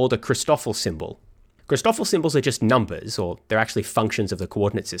construct called a Christoffel symbol. Christoffel symbols are just numbers, or they're actually functions of the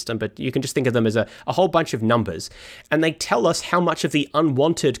coordinate system, but you can just think of them as a whole bunch of numbers. And they tell us how much of the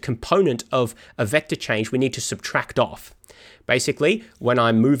unwanted component of a vector change we need to subtract off. Basically, when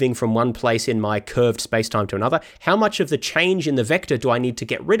I'm moving from one place in my curved spacetime to another, how much of the change in the vector do I need to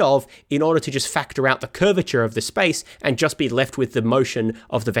get rid of in order to just factor out the curvature of the space and just be left with the motion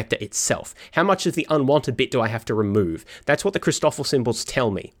of the vector itself? How much of the unwanted bit do I have to remove? That's what the Christoffel symbols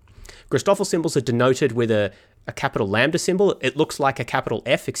tell me. Christoffel symbols are denoted with a capital lambda symbol. It looks like a capital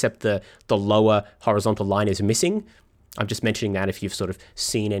F, except the lower horizontal line is missing. I'm just mentioning that if you've sort of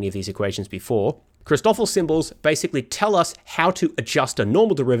seen any of these equations before. Christoffel symbols basically tell us how to adjust a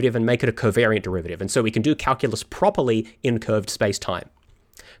normal derivative and make it a covariant derivative, and so we can do calculus properly in curved space-time.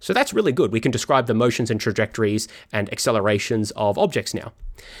 So that's really good. We can describe the motions and trajectories and accelerations of objects now.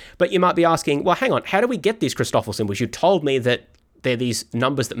 But you might be asking, well, hang on, how do we get these Christoffel symbols? You told me that they're these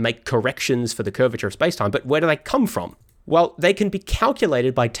numbers that make corrections for the curvature of spacetime, but where do they come from? Well, they can be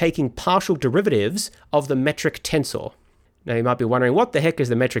calculated by taking partial derivatives of the metric tensor. Now, you might be wondering, what the heck is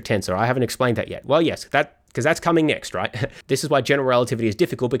the metric tensor? I haven't explained that yet. Well, yes, because that's coming next, right? This is why general relativity is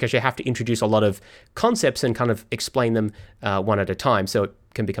difficult, because you have to introduce a lot of concepts and kind of explain them one at a time, so it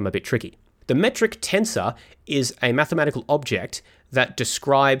can become a bit tricky. The metric tensor is a mathematical object that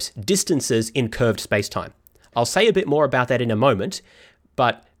describes distances in curved spacetime. I'll say a bit more about that in a moment,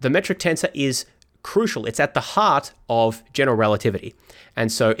 but the metric tensor is crucial. It's at the heart of general relativity. And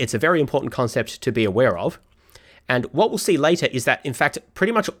so it's a very important concept to be aware of. And what we'll see later is that, in fact,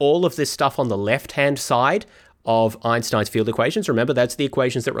 pretty much all of this stuff on the left-hand side of Einstein's field equations, remember, that's the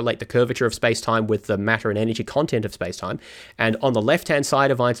equations that relate the curvature of spacetime with the matter and energy content of spacetime. And on the left-hand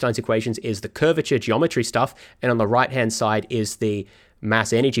side of Einstein's equations is the curvature geometry stuff, and on the right-hand side is the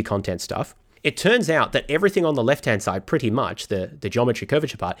mass-energy content stuff. It turns out that everything on the left-hand side, pretty much, the geometry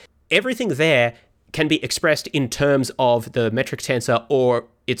curvature part, everything there can be expressed in terms of the metric tensor or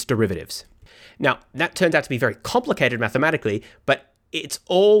its derivatives. Now, that turns out to be very complicated mathematically, but it's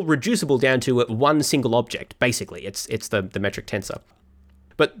all reducible down to one single object, basically. It's the metric tensor.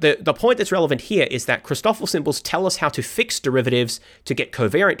 But the point that's relevant here is that Christoffel symbols tell us how to fix derivatives to get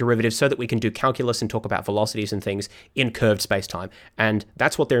covariant derivatives so that we can do calculus and talk about velocities and things in curved spacetime. And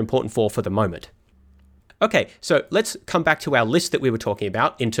that's what they're important for the moment. Okay, so let's come back to our list that we were talking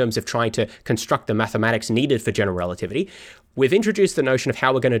about in terms of trying to construct the mathematics needed for general relativity. We've introduced the notion of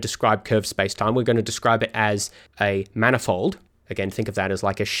how we're going to describe curved spacetime. We're going to describe it as a manifold. Again, think of that as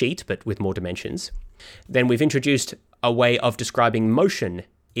like a sheet, but with more dimensions. Then we've introduced a way of describing motion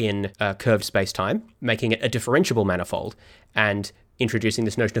in curved spacetime, making it a differentiable manifold, and introducing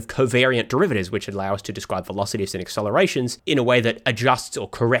this notion of covariant derivatives, which allow us to describe velocities and accelerations in a way that adjusts or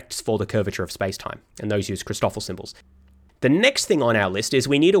corrects for the curvature of spacetime, and those use Christoffel symbols. The next thing on our list is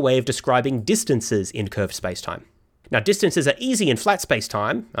we need a way of describing distances in curved spacetime. Now, distances are easy in flat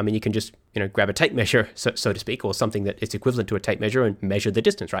spacetime. I mean, you can just, grab a tape measure, so to speak, or something that is equivalent to a tape measure and measure the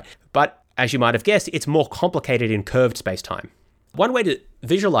distance, right? But as you might have guessed, it's more complicated in curved spacetime. One way to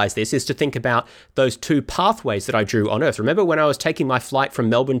visualize this is to think about those two pathways that I drew on Earth. Remember when I was taking my flight from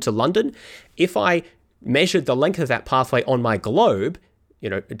Melbourne to London? If I measured the length of that pathway on my globe,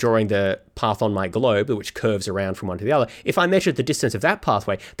 drawing the path on my globe, which curves around from one to the other, if I measured the distance of that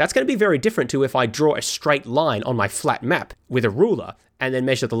pathway, that's going to be very different to if I draw a straight line on my flat map with a ruler and then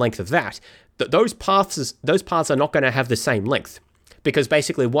measure the length of that. Those paths are not going to have the same length, because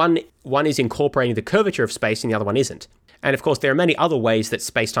basically one is incorporating the curvature of space and the other one isn't. And of course, there are many other ways that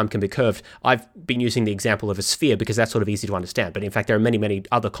space-time can be curved. I've been using the example of a sphere because that's sort of easy to understand. But in fact, there are many, many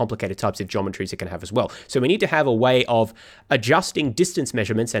other complicated types of geometries it can have as well. So we need to have a way of adjusting distance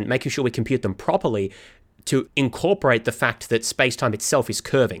measurements and making sure we compute them properly to incorporate the fact that space-time itself is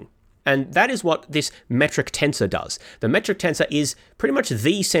curving. And that is what this metric tensor does. The metric tensor is pretty much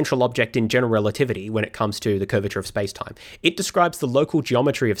the central object in general relativity when it comes to the curvature of spacetime. It describes the local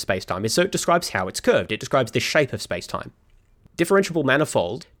geometry of spacetime, so it describes how it's curved. It describes the shape of spacetime. Differentiable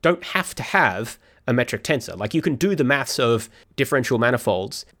manifolds don't have to have a metric tensor. Like, you can do the maths of differential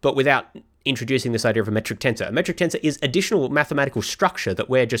manifolds, but without introducing this idea of a metric tensor. A metric tensor is additional mathematical structure that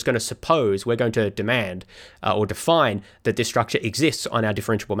we're just going to suppose, we're going to demand or define that this structure exists on our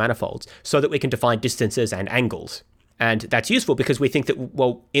differentiable manifolds so that we can define distances and angles. And that's useful because we think that,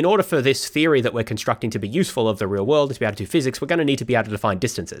 well, in order for this theory that we're constructing to be useful of the real world, to be able to do physics, we're going to need to be able to define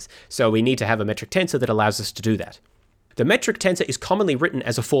distances. So we need to have a metric tensor that allows us to do that. The metric tensor is commonly written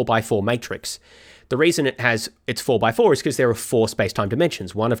as a 4x4 matrix. The reason it's 4x4 is because there are 4 space-time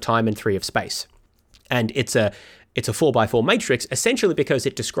dimensions, 1 of time and 3 of space. And it's a 4x4 matrix essentially because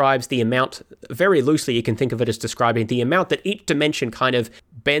it describes the amount, very loosely you can think of it as describing the amount that each dimension kind of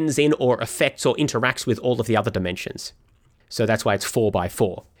bends in or affects or interacts with all of the other dimensions. So that's why it's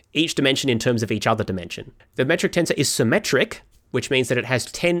 4x4. Each dimension in terms of each other dimension. The metric tensor is symmetric, which means that it has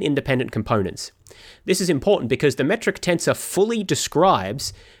 10 independent components. This is important because the metric tensor fully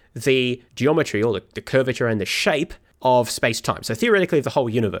describes the geometry or the curvature and the shape of space-time. So theoretically, of the whole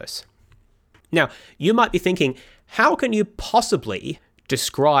universe. Now, you might be thinking, how can you possibly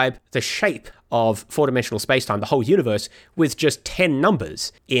describe the shape of 4-dimensional space-time, the whole universe, with just 10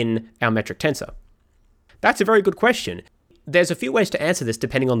 numbers in our metric tensor? That's a very good question. There's a few ways to answer this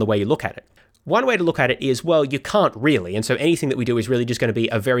depending on the way you look at it. One way to look at it is, well, you can't really, and so anything that we do is really just going to be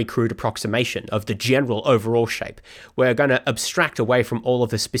a very crude approximation of the general overall shape. We're going to abstract away from all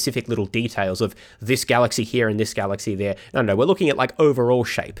of the specific little details of this galaxy here and this galaxy there. No, we're looking at like overall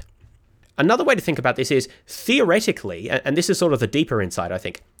shape. Another way to think about this is, theoretically, and this is sort of the deeper insight, I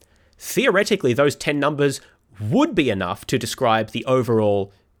think, theoretically those 10 numbers would be enough to describe the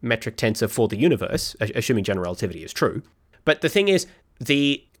overall metric tensor for the universe, assuming general relativity is true. But the thing is,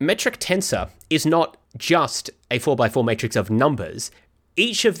 the metric tensor is not just a 4x4 matrix of numbers.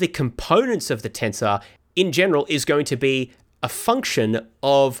 Each of the components of the tensor, in general, is going to be a function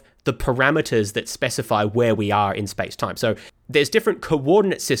of the parameters that specify where we are in space-time. So there's different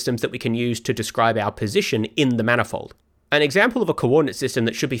coordinate systems that we can use to describe our position in the manifold. An example of a coordinate system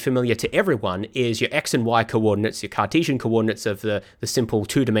that should be familiar to everyone is your x and y coordinates, your Cartesian coordinates of the simple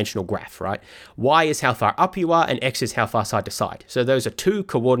two-dimensional graph, right? Y is how far up you are, and x is how far side to side. So those are 2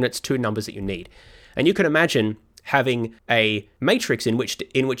 coordinates, 2 numbers that you need. And you can imagine having a matrix in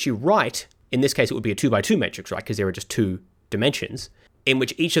which you write, in this case it would be a 2x2 matrix, right? Because there are just 2 dimensions, in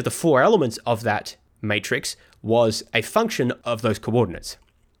which each of the 4 elements of that matrix was a function of those coordinates.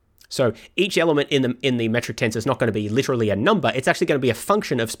 So each element in the metric tensor is not going to be literally a number, it's actually going to be a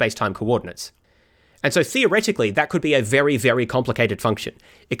function of space-time coordinates. And so theoretically, that could be a very, very complicated function.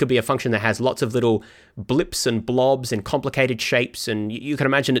 It could be a function that has lots of little blips and blobs and complicated shapes, and you can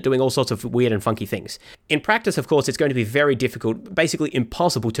imagine it doing all sorts of weird and funky things. In practice, of course, it's going to be very difficult, basically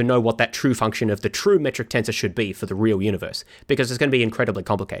impossible to know what that true function of the true metric tensor should be for the real universe, because it's going to be incredibly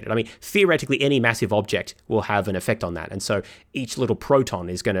complicated. I mean, theoretically, any massive object will have an effect on that, and so each little proton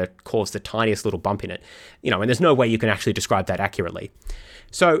is going to cause the tiniest little bump in it, and there's no way you can actually describe that accurately.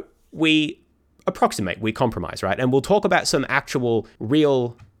 So we approximate, we compromise, right? And we'll talk about some actual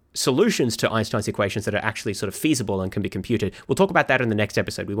real solutions to Einstein's equations that are actually sort of feasible and can be computed. We'll talk about that in the next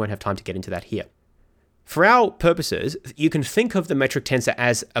episode. We won't have time to get into that here. For our purposes, you can think of the metric tensor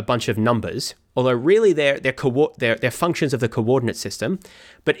as a bunch of numbers, although really they're functions of the coordinate system.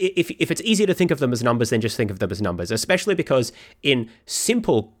 But if it's easier to think of them as numbers, then just think of them as numbers, especially because in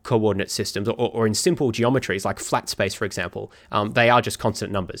simple coordinate systems or in simple geometries, like flat space, for example, they are just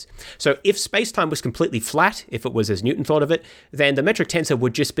constant numbers. So if space-time was completely flat, if it was as Newton thought of it, then the metric tensor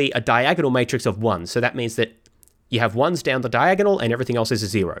would just be a diagonal matrix of 1s. So that means that you have 1s down the diagonal and everything else is a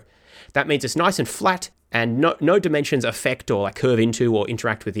 0. That means it's nice and flat, and no dimensions affect or curve into or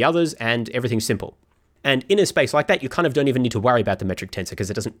interact with the others, and everything's simple. And in a space like that, you kind of don't even need to worry about the metric tensor because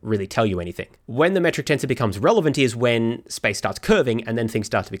it doesn't really tell you anything. When the metric tensor becomes relevant is when space starts curving, and then things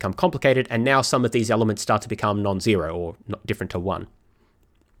start to become complicated, and now some of these elements start to become non-zero or not different to 1.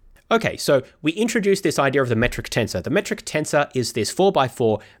 Okay, so we introduced this idea of the metric tensor. The metric tensor is this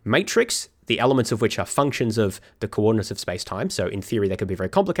 4x4 matrix the elements of which are functions of the coordinates of space-time. So in theory, they can be very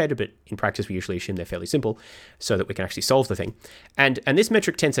complicated, but in practice, we usually assume they're fairly simple so that we can actually solve the thing. And this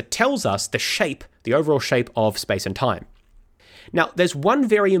metric tensor tells us the shape, the overall shape of space and time. Now, there's one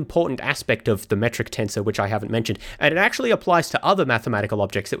very important aspect of the metric tensor which I haven't mentioned, and it actually applies to other mathematical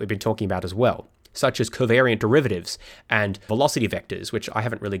objects that we've been talking about as well, such as covariant derivatives and velocity vectors, which I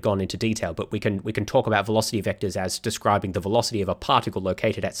haven't really gone into detail, but we can talk about velocity vectors as describing the velocity of a particle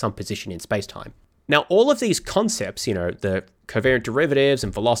located at some position in space-time. Now, all of these concepts, the covariant derivatives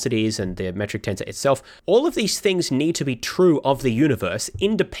and velocities and the metric tensor itself, all of these things need to be true of the universe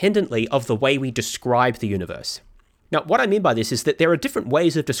independently of the way we describe the universe. Now, what I mean by this is that there are different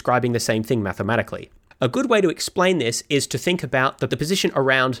ways of describing the same thing mathematically. A good way to explain this is to think about the position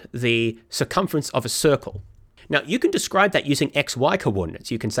around the circumference of a circle. Now, you can describe that using xy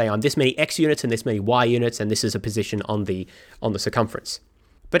coordinates. You can say I'm this many x units and this many y units, and this is a position on the circumference.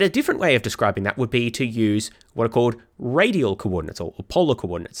 But a different way of describing that would be to use what are called radial coordinates or polar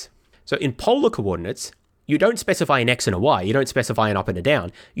coordinates. So in polar coordinates, you don't specify an x and a y. You don't specify an up and a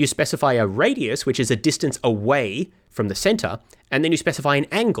down. You specify a radius, which is a distance away from the center, and then you specify an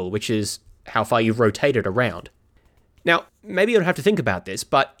angle, which is how far you've rotated around. Now, maybe you don't have to think about this,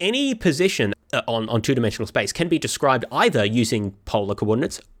 but any position on two-dimensional space can be described either using polar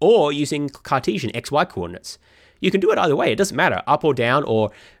coordinates or using Cartesian xy coordinates. You can do it either way. It doesn't matter, up or down,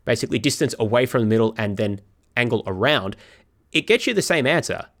 or basically distance away from the middle and then angle around. It gets you the same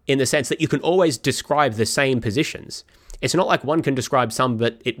answer in the sense that you can always describe the same positions. It's not like one can describe some,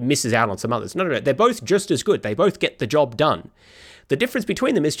 but it misses out on some others. No. They're both just as good. They both get the job done. The difference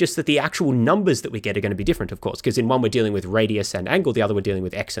between them is just that the actual numbers that we get are going to be different, of course, because in one we're dealing with radius and angle, the other we're dealing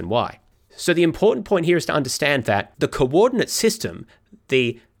with x and y. So the important point here is to understand that the coordinate system,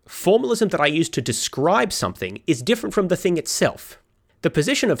 the formalism that I use to describe something, is different from the thing itself. The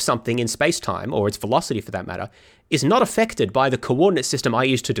position of something in space-time, or its velocity for that matter, is not affected by the coordinate system I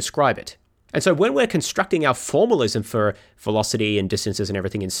use to describe it. And so when we're constructing our formalism for velocity and distances and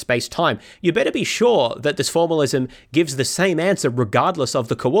everything in space-time, you better be sure that this formalism gives the same answer regardless of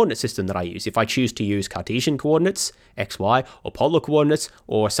the coordinate system that I use. If I choose to use Cartesian coordinates, x, y, or polar coordinates,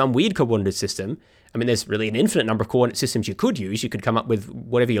 or some weird coordinate system, I mean, there's really an infinite number of coordinate systems you could use. You could come up with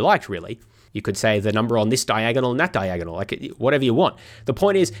whatever you liked, really. You could say the number on this diagonal and that diagonal, like whatever you want. The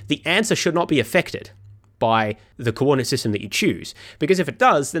point is, the answer should not be affected by the coordinate system that you choose. Because if it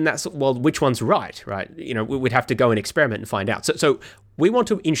does, then that's, well, which one's right? We'd have to go and experiment and find out. So we want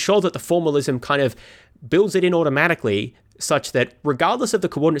to ensure that the formalism kind of builds it in automatically such that regardless of the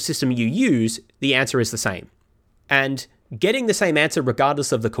coordinate system you use, the answer is the same. And getting the same answer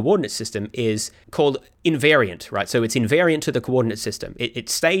regardless of the coordinate system is called invariant, right? So it's invariant to the coordinate system. It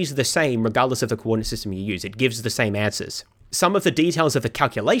stays the same regardless of the coordinate system you use. It gives the same answers. Some of the details of the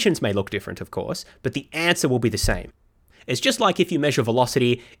calculations may look different, of course, but the answer will be the same. It's just like if you measure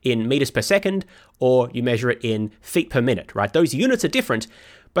velocity in meters per second or you measure it in feet per minute, right? Those units are different,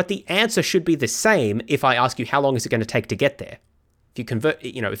 but the answer should be the same if I ask you how long is it going to take to get there. If you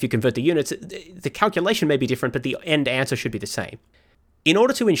convert the units, the calculation may be different, but the end answer should be the same. In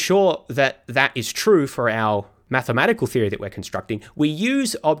order to ensure that that is true for our mathematical theory that we're constructing, we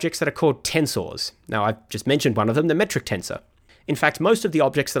use objects that are called tensors. Now, I've just mentioned one of them, the metric tensor. In fact, most of the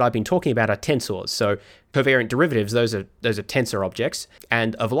objects that I've been talking about are tensors. So covariant derivatives, those are tensor objects,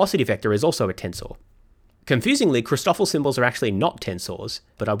 and a velocity vector is also a tensor. Confusingly, Christoffel symbols are actually not tensors,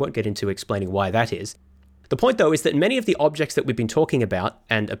 but I won't get into explaining why that is. The point, though, is that many of the objects that we've been talking about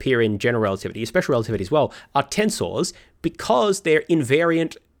and appear in general relativity, special relativity as well, are tensors because they're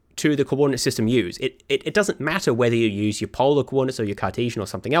invariant to the coordinate system used. It doesn't matter whether you use your polar coordinates or your Cartesian or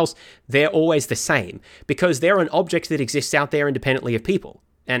something else, they're always the same because they're an object that exists out there independently of people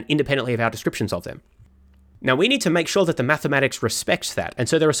and independently of our descriptions of them. Now, we need to make sure that the mathematics respects that. And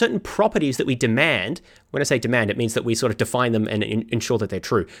so there are certain properties that we demand. When I say demand, it means that we sort of define them and ensure that they're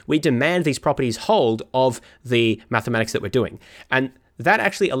true. We demand these properties hold of the mathematics that we're doing. And that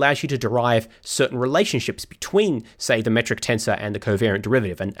actually allows you to derive certain relationships between, say, the metric tensor and the covariant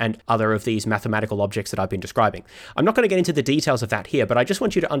derivative and other of these mathematical objects that I've been describing. I'm not going to get into the details of that here, but I just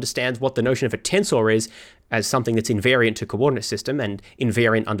want you to understand what the notion of a tensor is as something that's invariant to coordinate system and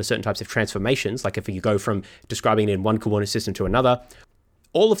invariant under certain types of transformations, like if you go from describing it in one coordinate system to another.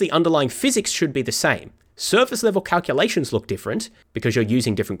 All of the underlying physics should be the same. Surface level calculations look different because you're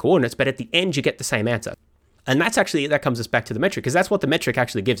using different coordinates, but at the end you get the same answer. And that comes us back to the metric, because that's what the metric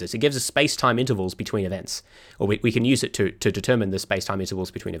actually gives us. It gives us space-time intervals between events, or we can use it to determine the space-time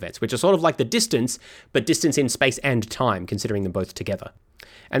intervals between events, which are sort of like the distance, but distance in space and time, considering them both together.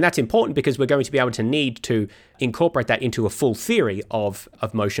 And that's important because we're going to be able to need to incorporate that into a full theory of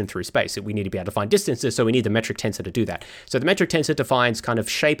motion through space. We need to be able to find distances, so we need the metric tensor to do that. So the metric tensor defines kind of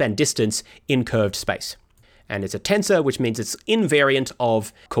shape and distance in curved space. And it's a tensor, which means it's invariant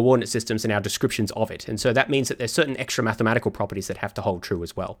of coordinate systems and our descriptions of it. And so that means that there's certain extra mathematical properties that have to hold true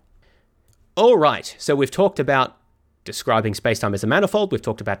as well. All right, so we've talked about describing spacetime as a manifold. We've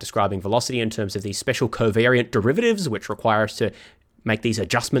talked about describing velocity in terms of these special covariant derivatives, which require us to make these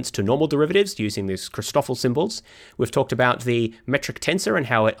adjustments to normal derivatives using these Christoffel symbols. We've talked about the metric tensor and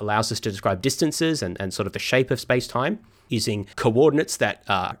how it allows us to describe distances and sort of the shape of space-time using coordinates that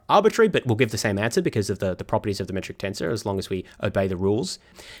are arbitrary, but will give the same answer because of the properties of the metric tensor, as long as we obey the rules.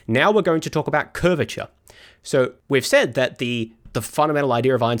 Now we're going to talk about curvature. So we've said that the fundamental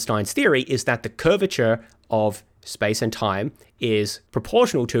idea of Einstein's theory is that the curvature of space and time is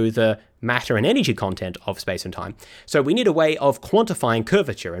proportional to the matter and energy content of space and time. So we need a way of quantifying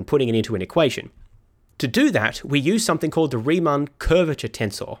curvature and putting it into an equation. To do that, we use something called the Riemann curvature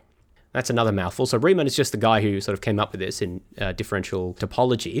tensor. That's another mouthful. So Riemann is just the guy who sort of came up with this in differential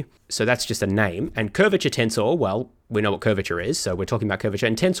topology. So that's just a name. And curvature tensor, well, we know what curvature is, so we're talking about curvature.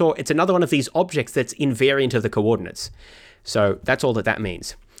 And tensor, it's another one of these objects that's invariant of the coordinates. So that's all that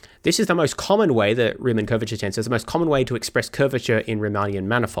means. This is the most common way, the Riemann curvature tensor is the most common way to express curvature in Riemannian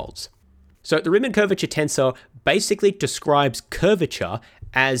manifolds. So the Riemann curvature tensor basically describes curvature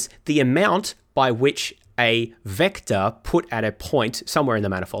as the amount by which a vector put at a point somewhere in the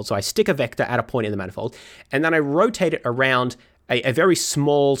manifold. So I stick a vector at a point in the manifold, and then I rotate it around a very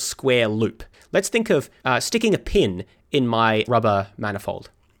small square loop. Let's think of sticking a pin in my rubber manifold.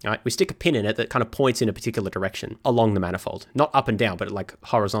 All right, we stick a pin in it that kind of points in a particular direction along the manifold, not up and down, but like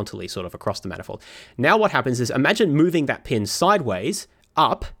horizontally sort of across the manifold. Now what happens is, imagine moving that pin sideways,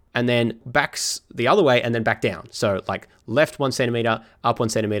 up, and then back the other way, and then back down. So like left 1 centimeter, up 1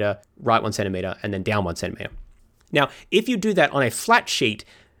 centimeter, right 1 centimeter, and then down 1 centimeter. Now, if you do that on a flat sheet,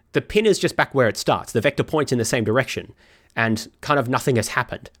 the pin is just back where it starts. The vector points in the same direction, and kind of nothing has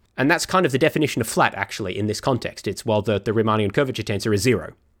happened. And that's kind of the definition of flat, actually, in this context. It's, well, the Riemannian curvature tensor is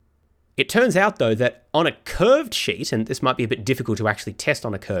 0. It turns out, though, that on a curved sheet, and this might be a bit difficult to actually test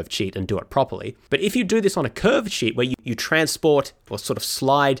on a curved sheet and do it properly, but if you do this on a curved sheet where you transport or sort of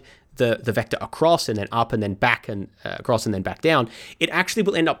slide the vector across and then up and then back and across and then back down, it actually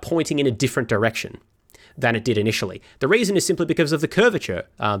will end up pointing in a different direction than it did initially. The reason is simply because of the curvature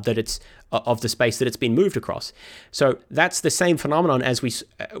that it's of the space that it's been moved across. So that's the same phenomenon as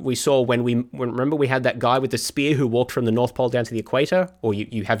we saw when remember we had that guy with the spear who walked from the North Pole down to the equator, or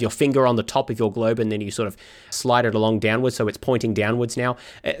you have your finger on the top of your globe and then you sort of slide it along downwards, so it's pointing downwards now.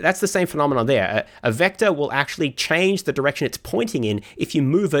 That's the same phenomenon there. A vector will actually change the direction it's pointing in if you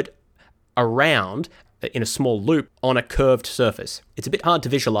move it around in a small loop on a curved surface. It's a bit hard to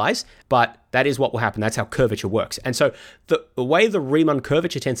visualize, but that is what will happen. That's how curvature works. And so the way the Riemann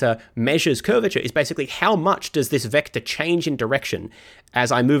curvature tensor measures curvature is basically how much does this vector change in direction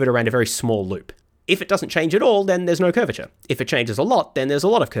as I move it around a very small loop. If it doesn't change at all, then there's no curvature. If it changes a lot, then there's a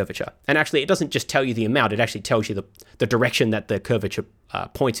lot of curvature. And actually, it doesn't just tell you the amount, it actually tells you the direction that the curvature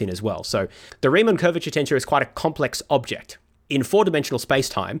points in as well. So the Riemann curvature tensor is quite a complex object. In four-dimensional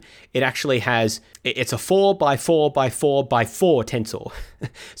space-time, it's a 4 by 4 by 4 by 4 tensor.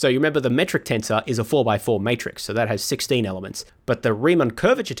 So you remember the metric tensor is a 4 by 4 matrix, so that has 16 elements. But the Riemann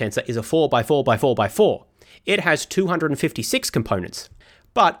curvature tensor is a 4 by 4 by 4 by 4. It has 256 components.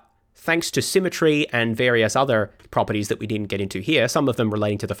 But thanks to symmetry and various other properties that we didn't get into here, some of them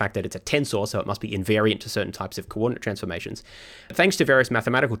relating to the fact that it's a tensor, so it must be invariant to certain types of coordinate transformations. Thanks to various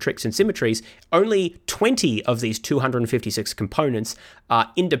mathematical tricks and symmetries, only 20 of these 256 components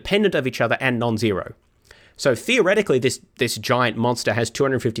are independent of each other and non-zero. So theoretically, this giant monster has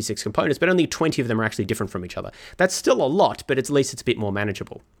 256 components, but only 20 of them are actually different from each other. That's still a lot, but at least it's a bit more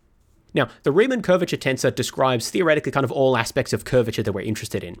manageable. Now, the Riemann curvature tensor describes theoretically kind of all aspects of curvature that we're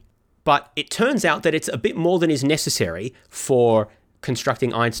interested in. But it turns out that it's a bit more than is necessary for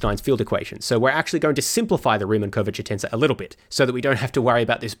constructing Einstein's field equations. So we're actually going to simplify the Riemann curvature tensor a little bit so that we don't have to worry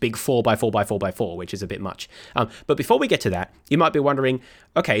about this big 4 by 4 by 4 by 4, which is a bit much. But before we get to that, you might be wondering,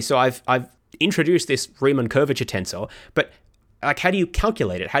 okay, so I've introduced this Riemann curvature tensor, but like, how do you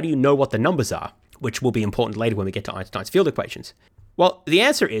calculate it? How do you know what the numbers are? Which will be important later when we get to Einstein's field equations. Well, the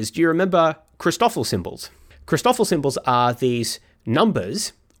answer is, do you remember Christoffel symbols? Christoffel symbols are these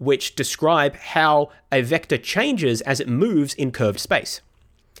numbers which describe how a vector changes as it moves in curved space.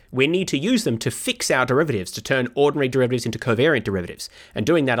 we need to use them to fix our derivatives, to turn ordinary derivatives into covariant derivatives. And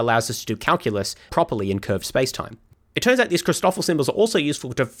doing that allows us to do calculus properly in curved spacetime. It turns out these Christoffel symbols are also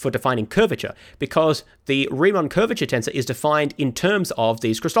useful for defining curvature, because the Riemann curvature tensor is defined in terms of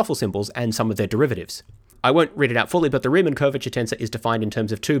these Christoffel symbols and some of their derivatives. I won't read it out fully, but the Riemann curvature tensor is defined in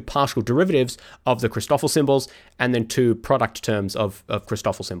terms of two partial derivatives of the Christoffel symbols and then two product terms of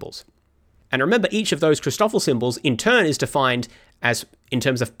Christoffel symbols. And remember, each of those Christoffel symbols in turn is defined as in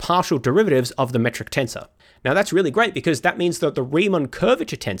terms of partial derivatives of the metric tensor. Now that's really great, because that means that the Riemann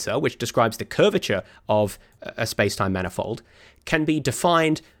curvature tensor, which describes the curvature of a spacetime manifold, can be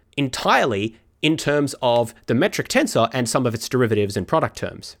defined entirely in terms of the metric tensor and some of its derivatives and product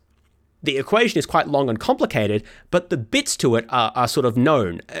terms. The equation is quite long and complicated, but the bits to it are sort of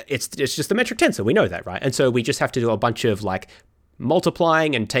known. It's just the metric tensor, we know that, right? And so we just have to do a bunch of like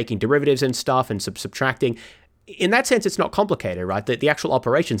multiplying and taking derivatives and stuff and subtracting. In that sense, it's not complicated, right? The actual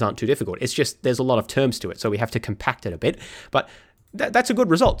operations aren't too difficult. It's just there's a lot of terms to it, so we have to compact it a bit. But that's a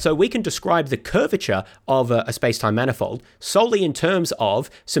good result. So we can describe the curvature of a spacetime manifold solely in terms of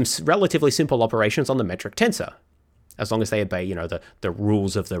some relatively simple operations on the metric tensor, as long as they obey, the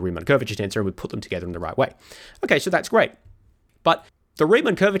rules of the Riemann curvature tensor and we put them together in the right way. Okay, so that's great. But the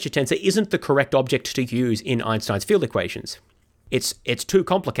Riemann curvature tensor isn't the correct object to use in Einstein's field equations. It's too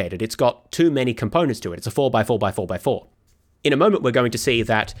complicated. It's got too many components to it. It's a 4x4x4x4. In a moment, we're going to see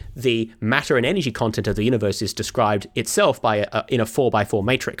that the matter and energy content of the universe is described itself in a 4x4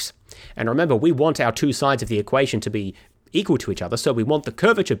 matrix. And remember, we want our two sides of the equation to be equal to each other, so we want the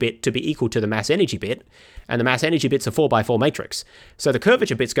curvature bit to be equal to the mass-energy bit, and the mass-energy bit's a 4x4 matrix. So the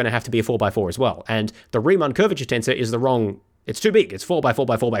curvature bit's going to have to be a 4x4 as well. And the Riemann curvature tensor is it's too big. It's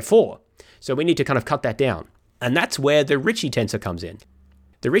 4x4x4x4. So we need to kind of cut that down. And that's where the Ricci tensor comes in.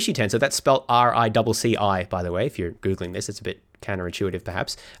 The Ricci tensor, that's spelled R-I-C-C-I, by the way. If you're Googling this, it's a bit counterintuitive,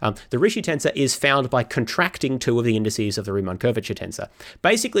 perhaps. The Ricci tensor is found by contracting two of the indices of the Riemann curvature tensor.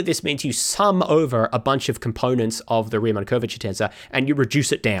 Basically, this means you sum over a bunch of components of the Riemann curvature tensor and you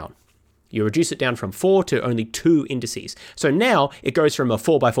reduce it down. You reduce it down from 4 to only 2 indices. So now it goes from a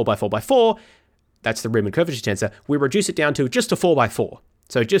 4x4x4x4, that's the Riemann curvature tensor, we reduce it down to just a 4x4.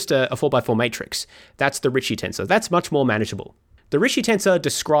 So just a 4x4 matrix. That's the Ricci tensor. That's much more manageable. The Ricci tensor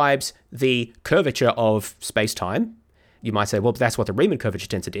describes the curvature of space-time. You might say, well, that's what the Riemann curvature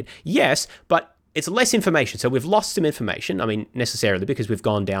tensor did. Yes, but it's less information. So we've lost some information, necessarily, because we've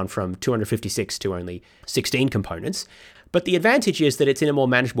gone down from 256 to only 16 components. But the advantage is that it's in a more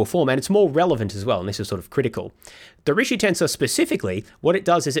manageable form, and it's more relevant as well, and this is sort of critical. The Ricci tensor specifically, what it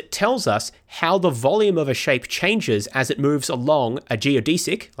does is it tells us how the volume of a shape changes as it moves along a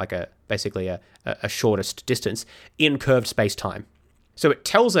geodesic, like basically a shortest distance, in curved space-time. So it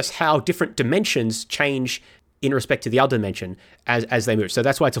tells us how different dimensions change in respect to the other dimension as they move. So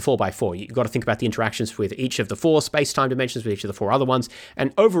that's why it's a 4x4. You've got to think about the interactions with each of the 4 space-time dimensions, with each of the 4 other ones.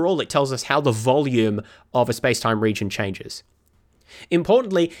 And overall, it tells us how the volume of a space-time region changes.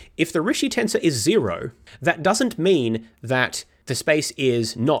 Importantly, if the Ricci tensor is 0, that doesn't mean that the space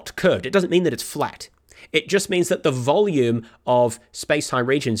is not curved. It doesn't mean that it's flat. It just means that the volume of space-time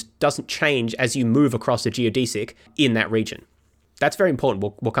regions doesn't change as you move across a geodesic in that region. That's very important.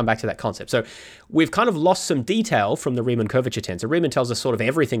 We'll come back to that concept. So we've kind of lost some detail from the Riemann curvature tensor. Riemann tells us sort of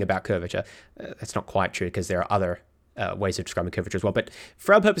everything about curvature. That's not quite true, because there are other ways of describing curvature as well. But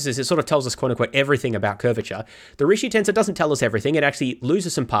for our purposes, it sort of tells us, quote unquote, everything about curvature. The Ricci tensor doesn't tell us everything. It actually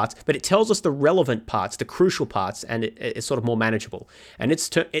loses some parts, but it tells us the relevant parts, the crucial parts, and it's sort of more manageable. And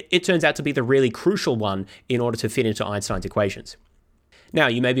it turns out to be the really crucial one in order to fit into Einstein's equations. Now,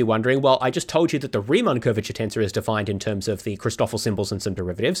 you may be wondering, well, I just told you that the Riemann curvature tensor is defined in terms of the Christoffel symbols and some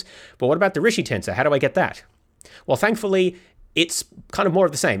derivatives, but what about the Ricci tensor? How do I get that? Well, thankfully, it's kind of more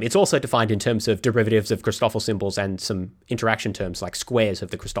of the same. It's also defined in terms of derivatives of Christoffel symbols and some interaction terms like squares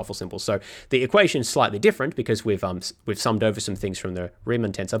of the Christoffel symbols. So the equation is slightly different because we've summed over some things from the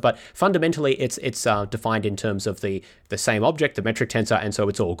Riemann tensor, but fundamentally it's defined in terms of the same object, the metric tensor, and so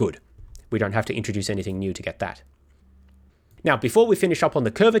it's all good. We don't have to introduce anything new to get that. Now, before we finish up on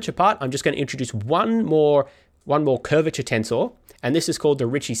the curvature part, I'm just going to introduce one more curvature tensor, and this is called the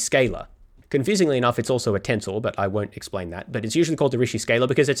Ricci scalar. Confusingly enough, it's also a tensor, but I won't explain that. But it's usually called the Ricci scalar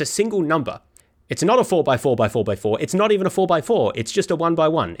because it's a single number. It's not a 4x4x4x4. It's not even a 4x4. It's just a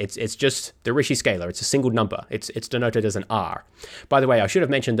 1x1. It's just the Ricci scalar. It's a single number. It's denoted as an R. By the way, I should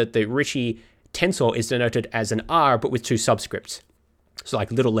have mentioned that the Ricci tensor is denoted as an R, but with 2 subscripts. So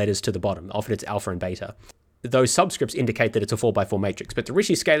like little letters to the bottom. Often it's alpha and beta. Those subscripts indicate that it's a 4x4 matrix, but the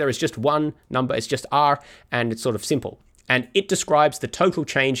Ricci scalar is just one number, it's just R, and it's sort of simple. And it describes the total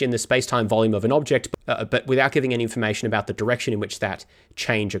change in the space-time volume of an object, but without giving any information about the direction in which that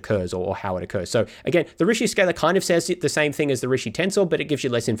change occurs or how it occurs. So again, the Rishi scalar kind of says the same thing as the Rishi tensor, but it gives you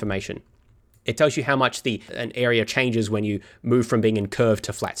less information. It tells you how much an area changes when you move from being in curved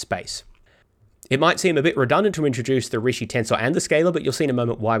to flat space. It might seem a bit redundant to introduce the Rishi tensor and the scalar, but you'll see in a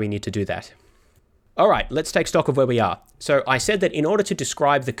moment why we need to do that. All right, let's take stock of where we are. So I said that in order to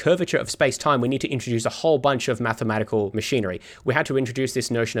describe the curvature of space-time, we need to introduce a whole bunch of mathematical machinery. We had to introduce this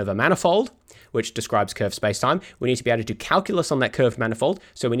notion of a manifold, which describes curved space-time. We need to be able to do calculus on that curved manifold,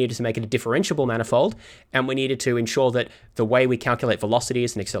 so we needed to make it a differentiable manifold, and we needed to ensure that the way we calculate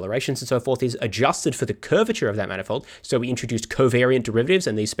velocities and accelerations and so forth is adjusted for the curvature of that manifold. So we introduced covariant derivatives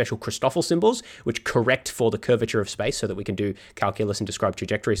and these special Christoffel symbols, which correct for the curvature of space so that we can do calculus and describe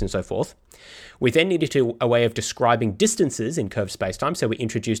trajectories and so forth. We then needed a way of describing distances in curved spacetime, so we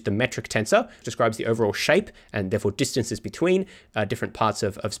introduced the metric tensor, which describes the overall shape and therefore distances between different parts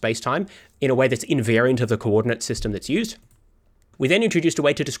of spacetime in a way that's invariant of the coordinate system that's used. We then introduced a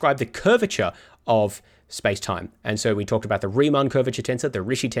way to describe the curvature of spacetime, and so we talked about the Riemann curvature tensor, the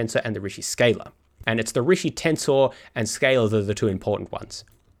Rishi tensor, and the Rishi scalar. And it's the Rishi tensor and scalar that are the two important ones.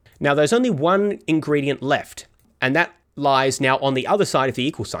 Now, there's only one ingredient left, and that lies now on the other side of the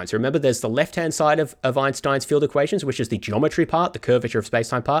equal sign. So remember, there's the left-hand side of Einstein's field equations, which is the geometry part, the curvature of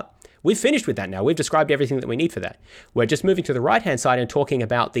spacetime part. We've finished with that now. We've described everything that we need for that. We're just moving to the right-hand side and talking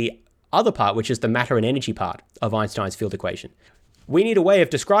about the other part, which is the matter and energy part of Einstein's field equation. We need a way of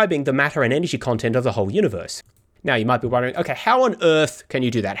describing the matter and energy content of the whole universe. Now, you might be wondering, okay, how on earth can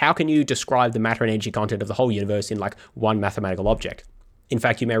you do that? How can you describe the matter and energy content of the whole universe in like one mathematical object? In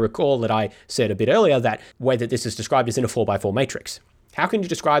fact, you may recall that I said a bit earlier that way that this is described is in a 4x4 matrix. How can you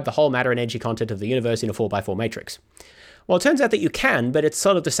describe the whole matter and energy content of the universe in a 4x4 matrix? Well, it turns out that you can, but it's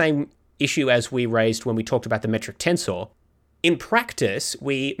sort of the same issue as we raised when we talked about the metric tensor. In practice,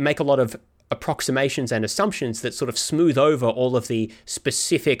 we make a lot of approximations and assumptions that sort of smooth over all of the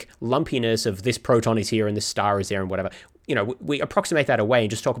specific lumpiness of this proton is here and this star is there and whatever. You know, we approximate that away and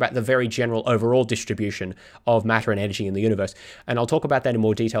just talk about the very general overall distribution of matter and energy in the universe. And I'll talk about that in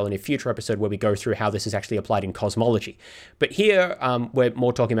more detail in a future episode where we go through how this is actually applied in cosmology. But here, we're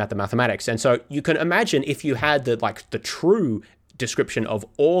more talking about the mathematics. And so you can imagine if you had the true description of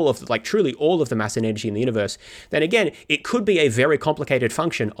truly all of the mass and energy in the universe, then again, it could be a very complicated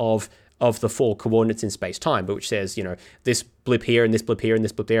function of the four coordinates in space-time, but which says, this blip here and this blip here and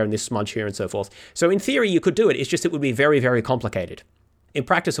this blip there and this smudge here and so forth. So in theory, you could do it. It's just it would be very, very complicated. In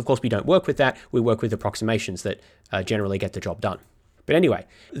practice, of course, we don't work with that. We work with approximations that generally get the job done. But anyway,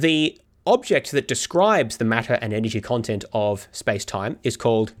 the object that describes the matter and energy content of space-time is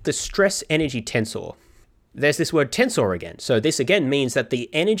called the stress energy tensor. There's this word tensor again. So this again means that the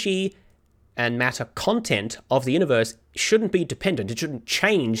energy and matter content of the universe shouldn't be dependent. It shouldn't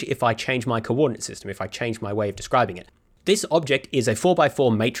change if I change my coordinate system, if I change my way of describing it. This object is a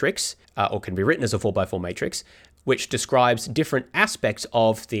 4x4 matrix, or can be written as a 4x4 matrix, which describes different aspects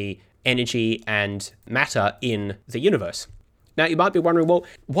of the energy and matter in the universe. Now, you might be wondering, well,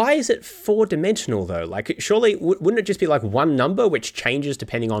 why is it four-dimensional, though? Like, surely, wouldn't it just be like one number which changes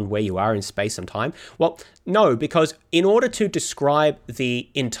depending on where you are in space and time? Well, no, because in order to describe the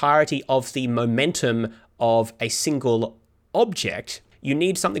entirety of the momentum of a single object, you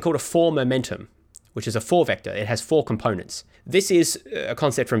need something called a four momentum, which is a four vector. It has four components. This is a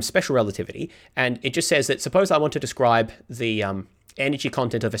concept from special relativity, and it just says that suppose I want to describe the energy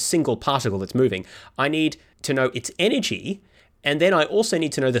content of a single particle that's moving. I need to know its energy, and then I also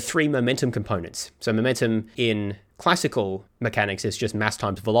need to know the three momentum components. So momentum in classical mechanics is just mass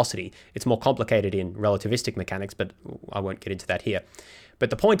times velocity. It's more complicated in relativistic mechanics, but I won't get into that here. But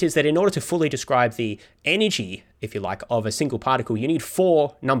the point is that in order to fully describe the energy, if you like, of a single particle, you need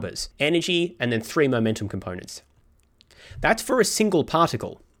four numbers: energy and then three momentum components. That's for a single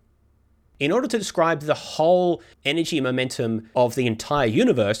particle. In order to describe the whole energy momentum of the entire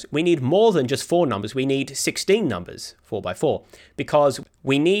universe, we need more than just four numbers. We need 16 numbers, 4x4, because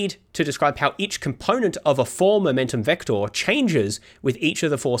we need to describe how each component of a four momentum vector changes with each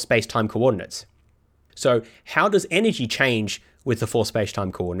of the four space-time coordinates. So how does energy change with the four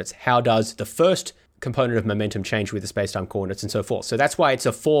space-time coordinates? How does the first component of momentum change with the space-time coordinates, and so forth? So that's why it's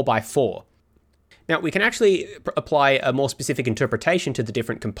a 4x4. Now, we can actually apply a more specific interpretation to the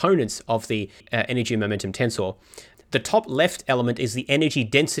different components of the energy and momentum tensor. The top left element is the energy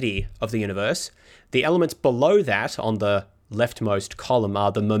density of the universe. The elements below that on the leftmost column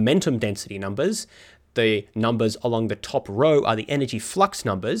are the momentum density numbers. The numbers along the top row are the energy flux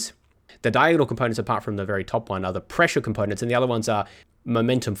numbers. The diagonal components, apart from the very top one, are the pressure components, and the other ones are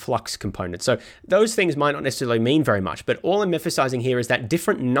momentum flux component. So those things might not necessarily mean very much, but all I'm emphasizing here is that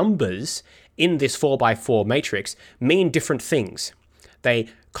different numbers in this 4x4 matrix mean different things. They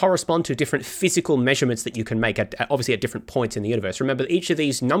correspond to different physical measurements that you can make obviously at different points in the universe. Remember, each of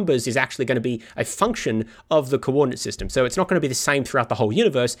these numbers is actually going to be a function of the coordinate system. So it's not going to be the same throughout the whole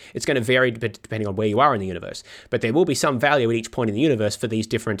universe. It's going to vary depending on where you are in the universe. But there will be some value at each point in the universe for these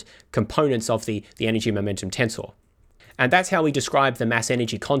different components of the energy momentum tensor. And that's how we describe the mass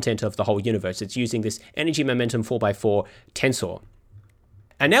energy content of the whole universe. It's using this energy momentum 4x4 tensor.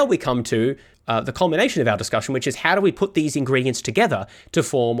 And now we come to the culmination of our discussion, which is how do we put these ingredients together to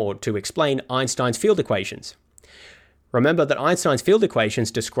form or to explain Einstein's field equations? Remember that Einstein's field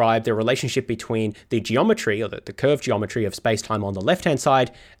equations describe the relationship between the geometry, or the curved geometry of space-time on the left-hand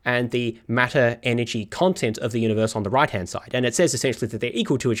side, and the matter-energy content of the universe on the right-hand side. And it says essentially that they're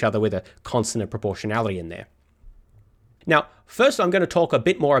equal to each other with a constant of proportionality in there. Now, first I'm going to talk a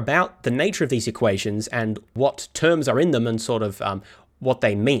bit more about the nature of these equations and what terms are in them and sort of what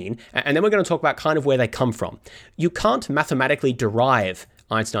they mean, and then we're going to talk about kind of where they come from. You can't mathematically derive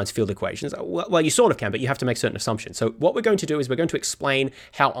Einstein's field equations. Well, you sort of can, but you have to make certain assumptions. So what we're going to do is we're going to explain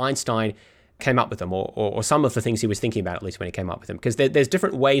how Einstein came up with them, or some of the things he was thinking about, at least when he came up with them, because there's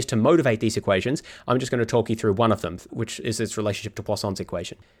different ways to motivate these equations. I'm just going to talk you through one of them, which is its relationship to Poisson's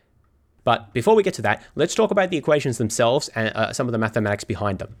equation. But before we get to that, let's talk about the equations themselves and some of the mathematics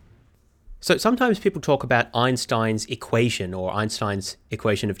behind them. So sometimes people talk about Einstein's equation or Einstein's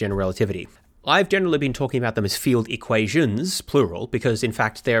equation of general relativity. I've generally been talking about them as field equations, plural, because in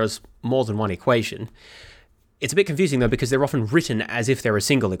fact there's more than one equation. It's a bit confusing though because they're often written as if they're a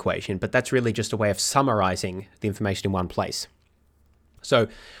single equation, but that's really just a way of summarizing the information in one place. So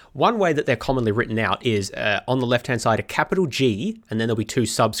one way that they're commonly written out is on the left-hand side a capital G, and then there'll be two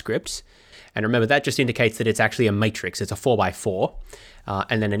subscripts. And remember, that just indicates that it's actually a matrix. It's a 4x4.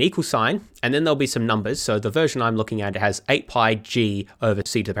 And then an equal sign, and then there'll be some numbers. So the version I'm looking at has 8 pi g over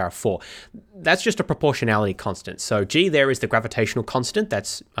c to the power of 4. That's just a proportionality constant. So g there is the gravitational constant.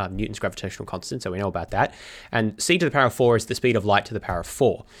 That's Newton's gravitational constant, so we know about that. And c to the power of 4 is the speed of light to the power of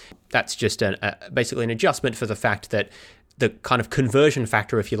 4. That's just basically an adjustment for the fact that the kind of conversion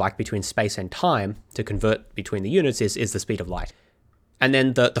factor, if you like, between space and time to convert between the units is the speed of light. And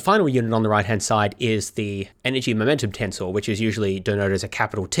then the final unit on the right-hand side is the energy momentum tensor, which is usually denoted as a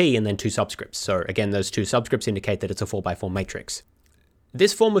capital T and then two subscripts. So again, those two subscripts indicate that it's a 4x4 matrix.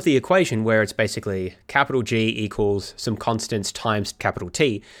 This form of the equation, where it's basically capital G equals some constants times capital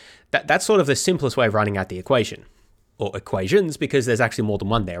T, that's sort of the simplest way of writing out the equation, or equations, because there's actually more than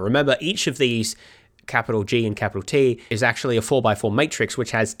one there. Remember, each of these capital G and capital T is actually a 4x4 matrix, which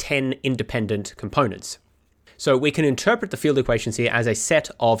has 10 independent components. So we can interpret the field equations here as a set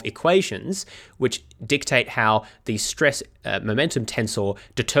of equations which dictate how the stress momentum tensor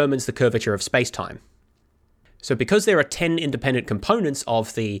determines the curvature of space-time. So because there are 10 independent components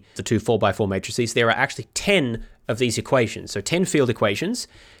of the two 4x4 matrices, there are actually 10 of these equations. So 10 field equations,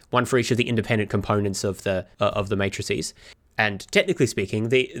 one for each of the independent components of the matrices. And technically speaking,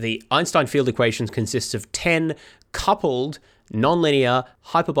 the Einstein field equations consists of 10 coupled, nonlinear,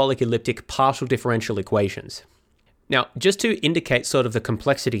 hyperbolic elliptic partial differential equations. Now, just to indicate sort of the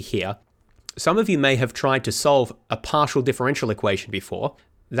complexity here, some of you may have tried to solve a partial differential equation before.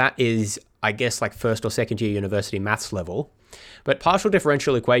 That is, I guess, like first or second year university maths level. But partial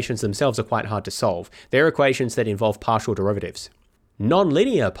differential equations themselves are quite hard to solve. They're equations that involve partial derivatives.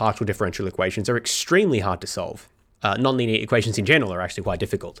 Nonlinear partial differential equations are extremely hard to solve. Nonlinear equations in general are actually quite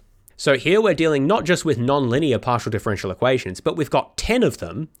difficult. So here we're dealing not just with nonlinear partial differential equations, but we've got 10 of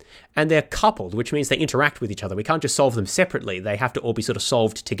them, and they're coupled, which means they interact with each other. We can't just solve them separately. They have to all be sort of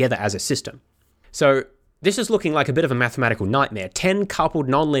solved together as a system. So this is looking like a bit of a mathematical nightmare. 10 coupled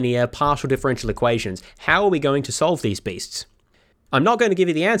nonlinear partial differential equations. How are we going to solve these beasts? I'm not going to give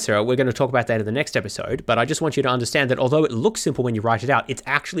you the answer. We're going to talk about that in the next episode, but I just want you to understand that although it looks simple when you write it out, it's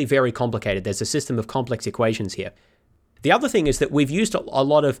actually very complicated. There's a system of complex equations here. The other thing is that we've used a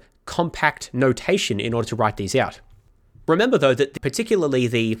lot of compact notation in order to write these out. Remember, though, that particularly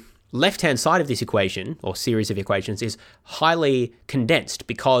the left-hand side of this equation, or series of equations, is highly condensed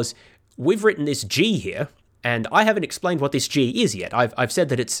because we've written this G here, and I haven't explained what this G is yet. I've said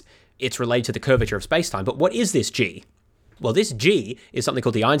that it's related to the curvature of spacetime, but what is this G? Well, this G is something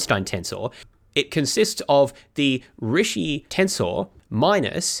called the Einstein tensor. It consists of the Ricci tensor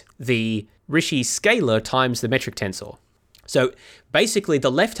minus the Ricci scalar times the metric tensor. So basically,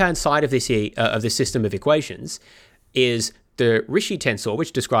 the left-hand side of this system of equations is the Ricci tensor,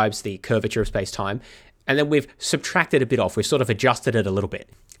 which describes the curvature of space-time, and then we've subtracted a bit off. We've sort of adjusted it a little bit.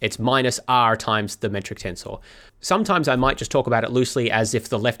 It's minus r times the metric tensor. Sometimes I might just talk about it loosely as if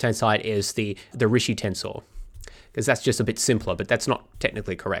the left-hand side is the Rishi tensor, because that's just a bit simpler, but that's not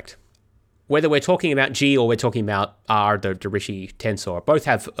technically correct. Whether we're talking about G or we're talking about R, the Rishi tensor, both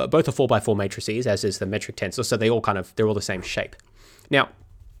are 4x4 matrices, as is the metric tensor, so they're all the same shape. Now,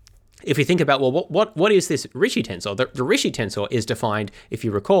 if we think about, well, what is this Rishi tensor? The Rishi tensor is defined, if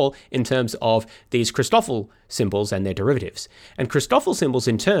you recall, in terms of these Christoffel symbols and their derivatives. And Christoffel symbols,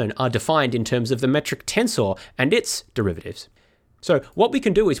 in turn, are defined in terms of the metric tensor and its derivatives. So what we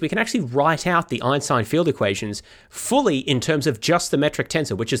can do is we can actually write out the Einstein field equations fully in terms of just the metric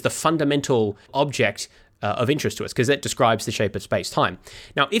tensor, which is the fundamental object of interest to us, because it describes the shape of space-time.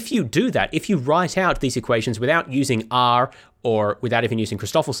 Now, if you do that, if you write out these equations without using R or without even using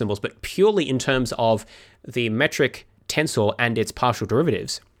Christoffel symbols, but purely in terms of the metric tensor and its partial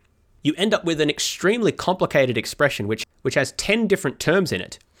derivatives, you end up with an extremely complicated expression which has 10 different terms in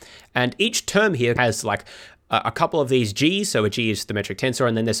it. And each term here has like a couple of these g's, so a g is the metric tensor,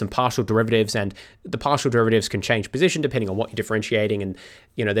 and then there's some partial derivatives, and the partial derivatives can change position depending on what you're differentiating, and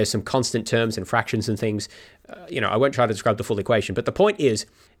there's some constant terms and fractions and things. I won't try to describe the full equation, but the point is,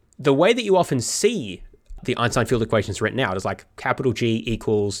 the way that you often see the Einstein field equations written out is like capital G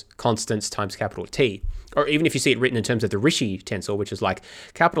equals constants times capital T. Or even if you see it written in terms of the Rishi tensor, which is like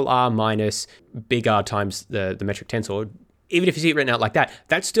capital R minus big R times the metric tensor, even if you see it written out like that,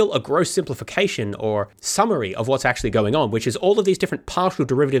 that's still a gross simplification or summary of what's actually going on, which is all of these different partial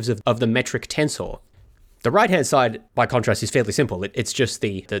derivatives of the metric tensor. The right-hand side, by contrast, is fairly simple. It's just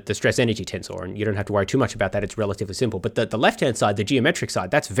the stress energy tensor, and you don't have to worry too much about that. It's relatively simple. But the left-hand side, the geometric side,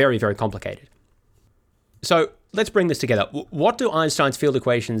 that's very, very complicated. So let's bring this together. What do Einstein's field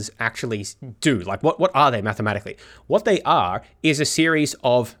equations actually do? Like, what are they mathematically? What they are is a series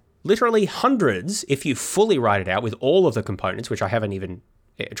of literally hundreds, if you fully write it out with all of the components, which I haven't even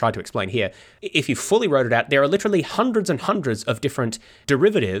tried to explain here. If you fully wrote it out, there are literally hundreds and hundreds of different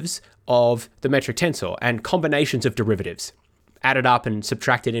derivatives of the metric tensor and combinations of derivatives added up and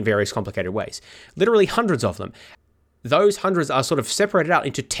subtracted in various complicated ways. Literally hundreds of them. Those hundreds are sort of separated out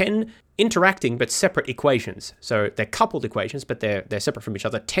into 10 interacting but separate equations. So they're coupled equations, but they're separate from each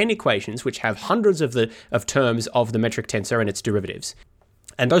other. 10 equations which have hundreds of terms of the metric tensor and its derivatives.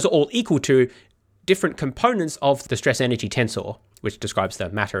 And those are all equal to different components of the stress energy tensor, which describes the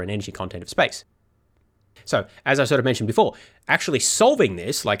matter and energy content of space. So, as I sort of mentioned before, actually solving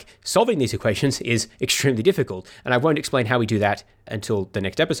these equations is extremely difficult, and I won't explain how we do that until the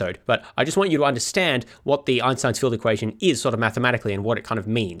next episode, but I just want you to understand what the Einstein's field equation is sort of mathematically and what it kind of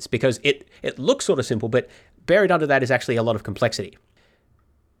means, because it looks sort of simple, but buried under that is actually a lot of complexity.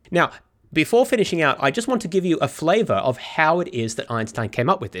 Now, before finishing out, I just want to give you a flavor of how it is that Einstein came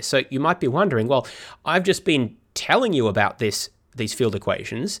up with this. So you might be wondering, well, I've just been telling you about these field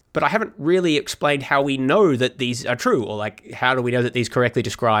equations, but I haven't really explained how we know that these are true, or like how do we know that these correctly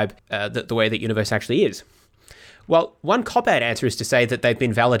describe the way that the universe actually is? Well, one cop-out answer is to say that they've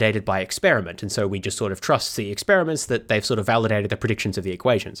been validated by experiment, and so we just sort of trust the experiments that they've sort of validated the predictions of the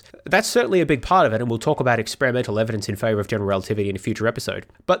equations. That's certainly a big part of it, and we'll talk about experimental evidence in favor of general relativity in a future episode.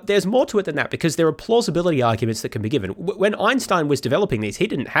 But there's more to it than that, because there are plausibility arguments that can be given. When Einstein was developing these, he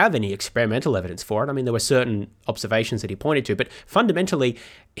didn't have any experimental evidence for it. I mean, there were certain observations that he pointed to, but fundamentally,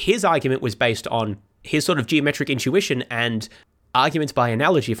 his argument was based on his sort of geometric intuition and arguments by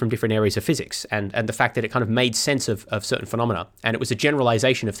analogy from different areas of physics, and the fact that it kind of made sense of certain phenomena. And it was a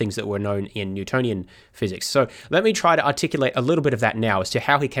generalization of things that were known in Newtonian physics. So let me try to articulate a little bit of that now as to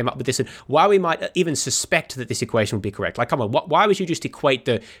how he came up with this and why we might even suspect that this equation would be correct. Like, come on, why would you just equate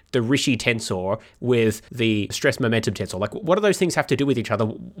the Rishi tensor with the stress momentum tensor? Like, what do those things have to do with each other?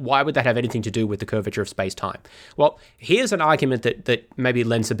 Why would that have anything to do with the curvature of space-time? Well, here's an argument that maybe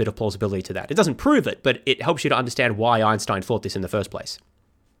lends a bit of plausibility to that. It doesn't prove it, but it helps you to understand why Einstein thought this in the first place.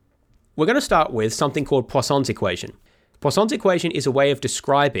 We're going to start with something called Poisson's equation. Poisson's equation is a way of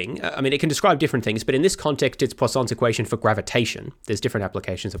describing, it can describe different things, but in this context, it's Poisson's equation for gravitation. There's different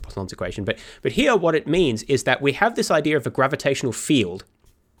applications of Poisson's equation, but here what it means is that we have this idea of a gravitational field,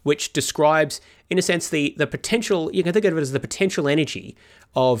 which describes, in a sense, the potential, you can think of it as the potential energy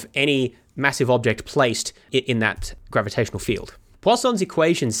of any massive object placed in that gravitational field. Poisson's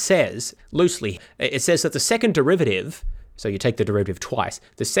equation says, loosely, it says that the second derivative, so you take the derivative twice,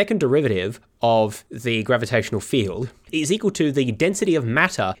 the second derivative of the gravitational field is equal to the density of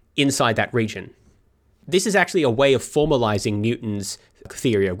matter inside that region. This is actually a way of formalizing Newton's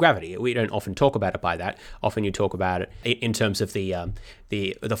theory of gravity. We don't often talk about it by that. Often you talk about it in terms of the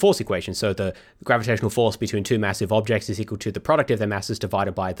force equation. So the gravitational force between two massive objects is equal to the product of their masses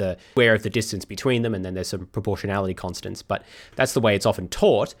divided by the square of the distance between them, and then there's some proportionality constants. But that's the way it's often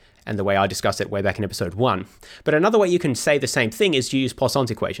taught, and the way I discussed it way back in episode 1. But another way you can say the same thing is to use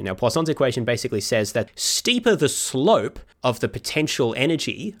Poisson's equation. Now, Poisson's equation basically says that steeper the slope of the potential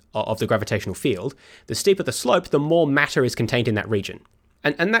energy of the gravitational field, the steeper the slope, the more matter is contained in that region.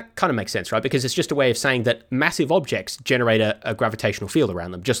 And that kind of makes sense, right? Because it's just a way of saying that massive objects generate a gravitational field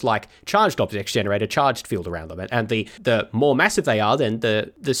around them, just like charged objects generate a charged field around them. And the more massive they are, then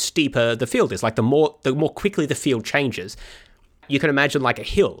the steeper the field is. Like the more quickly the field changes. You can imagine like a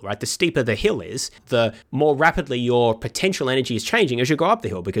hill, right? The steeper the hill is, the more rapidly your potential energy is changing as you go up the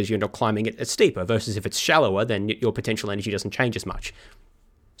hill, because you're not climbing it steeper, versus if it's shallower, then your potential energy doesn't change as much.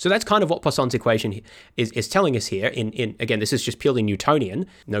 So that's kind of what Poisson's equation is telling us here. In again, this is just purely Newtonian,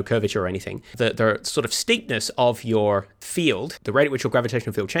 no curvature or anything. The sort of steepness of your field, the rate at which your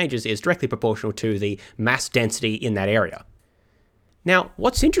gravitational field changes, is directly proportional to the mass density in that area. Now,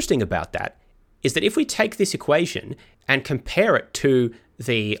 what's interesting about that is that if we take this equation and compare it to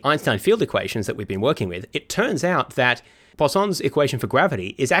the Einstein field equations that we've been working with, it turns out that Poisson's equation for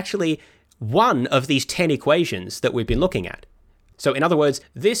gravity is actually one of these 10 equations that we've been looking at. So in other words,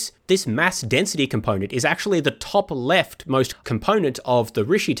 this mass density component is actually the top leftmost component of the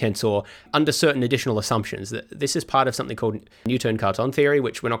Ricci tensor under certain additional assumptions. This is part of something called Newton-Cartan theory,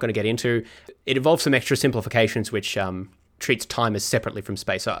 which we're not going to get into. It involves some extra simplifications which treats time as separately from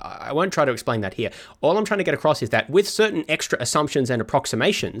space. So I won't try to explain that here. All I'm trying to get across is that with certain extra assumptions and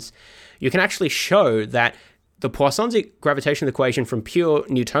approximations, you can actually show that the Poisson's gravitational equation from pure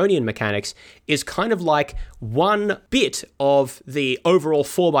Newtonian mechanics is kind of like one bit of the overall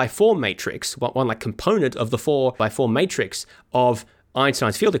 4x4 matrix, one like component of the 4x4 matrix of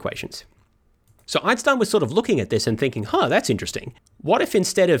Einstein's field equations. So Einstein was sort of looking at this and thinking, that's interesting. What if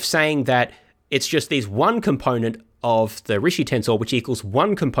instead of saying that it's just these one component of the Ricci tensor, which equals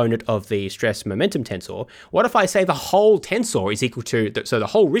one component of the stress momentum tensor, what if I say the whole tensor is equal to, so the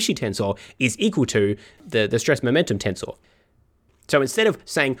whole Ricci tensor is equal to the stress momentum tensor? So instead of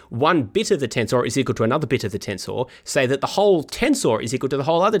saying one bit of the tensor is equal to another bit of the tensor, say that the whole tensor is equal to the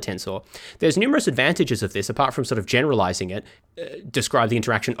whole other tensor. There's numerous advantages of this, apart from sort of generalizing it, describe the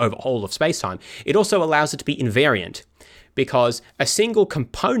interaction over all of space-time. It also allows it to be invariant, because a single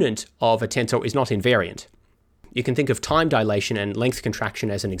component of a tensor is not invariant. You can think of time dilation and length contraction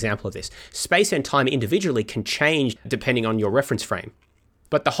as an example of this. Space and time individually can change depending on your reference frame.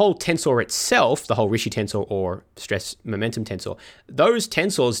 But the whole tensor itself, the whole Ricci tensor or stress momentum tensor, those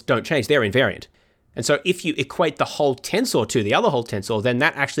tensors don't change, they're invariant. And so if you equate the whole tensor to the other whole tensor, then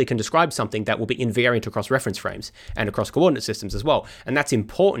that actually can describe something that will be invariant across reference frames and across coordinate systems as well. And that's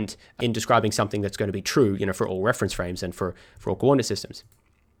important in describing something that's going to be true, for all reference frames and for all coordinate systems.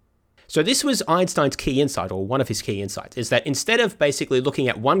 So this was Einstein's key insight, or one of his key insights, is that instead of basically looking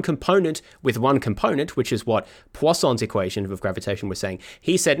at one component with one component, which is what Poisson's equation of gravitation was saying,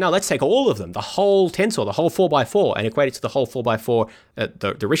 he said, no, let's take all of them, the whole tensor, the whole 4x4, and equate it to the whole 4x4,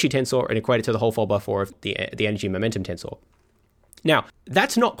 the Ricci tensor, and equate it to the whole 4x4 of the energy momentum tensor. Now,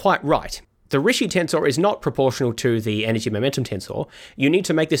 that's not quite right. The Ricci tensor is not proportional to the energy momentum tensor. You need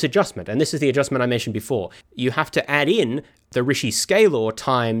to make this adjustment, and this is the adjustment I mentioned before. You have to add in the Ricci scalar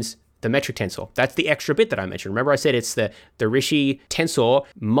times the metric tensor. That's the extra bit that I mentioned. Remember I said it's the Ricci tensor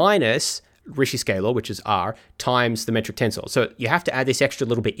minus Ricci scalar, which is R, times the metric tensor. So you have to add this extra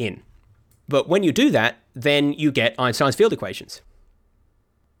little bit in. But when you do that, then you get Einstein's field equations.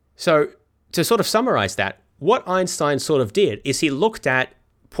 So to sort of summarize that, what Einstein sort of did is he looked at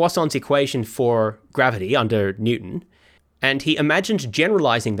Poisson's equation for gravity under Newton, and he imagined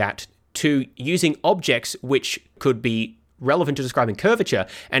generalizing that to using objects which could be relevant to describing curvature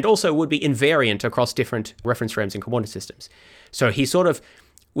and also would be invariant across different reference frames and coordinate systems. So he sort of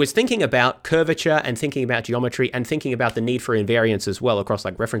was thinking about curvature and thinking about geometry and thinking about the need for invariance as well across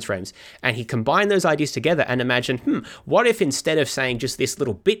like reference frames. And he combined those ideas together and imagined, what if instead of saying just this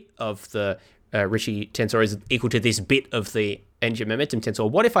little bit of the Ricci tensor is equal to this bit of the energy momentum tensor,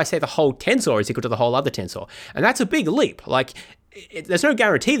 what if I say the whole tensor is equal to the whole other tensor? And that's a big leap. Like, there's no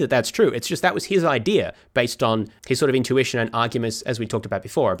guarantee that that's true. It's just that was his idea based on his sort of intuition and arguments, as we talked about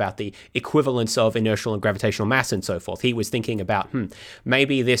before, about the equivalence of inertial and gravitational mass and so forth. He was thinking about,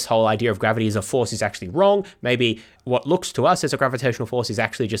 maybe this whole idea of gravity as a force is actually wrong. Maybe what looks to us as a gravitational force is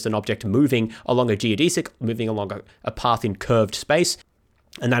actually just an object moving along a geodesic, moving along a path in curved space.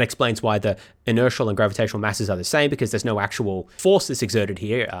 And that explains why the inertial and gravitational masses are the same, because there's no actual force that's exerted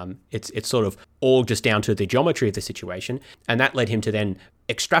here. It's sort of all just down to the geometry of the situation. And that led him to then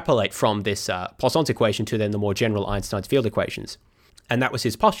extrapolate from this Poisson's equation to then the more general Einstein's field equations. And that was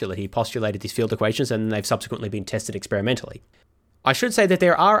his postulate. He postulated these field equations, and they've subsequently been tested experimentally. I should say that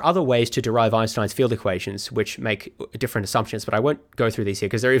there are other ways to derive Einstein's field equations which make different assumptions, but I won't go through these here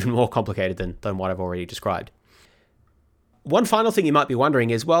because they're even more complicated than what I've already described. One final thing you might be wondering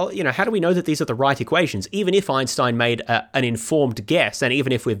is, well, how do we know that these are the right equations? Even if Einstein made an informed guess, and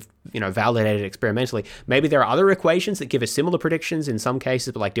even if we've, validated it experimentally, maybe there are other equations that give us similar predictions in some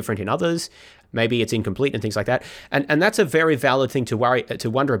cases, but like different in others. Maybe it's incomplete and things like that. And that's a very valid thing to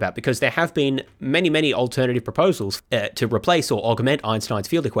wonder about, because there have been many, many alternative proposals to replace or augment Einstein's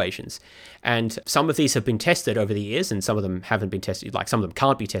field equations. And some of these have been tested over the years, and some of them haven't been tested, like some of them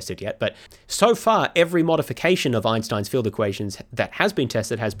can't be tested yet. But so far, every modification of Einstein's field equations that has been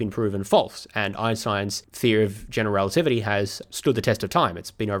tested has been proven false. And Einstein's theory of general relativity has stood the test of time.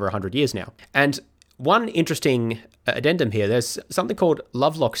 It's been over 100 years now. And one interesting addendum here, there's something called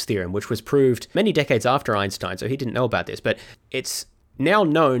Lovelock's theorem, which was proved many decades after Einstein, so he didn't know about this, but it's now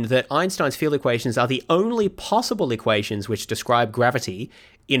known that Einstein's field equations are the only possible equations which describe gravity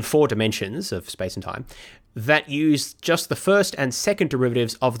in 4 dimensions of space and time that use just the first and second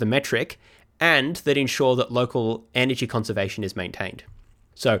derivatives of the metric, and that ensure that local energy conservation is maintained.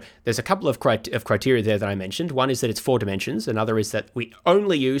 So there's a couple of criteria there that I mentioned. One is that it's 4 dimensions. Another is that we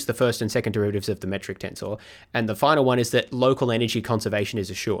only use the first and second derivatives of the metric tensor. And the final one is that local energy conservation is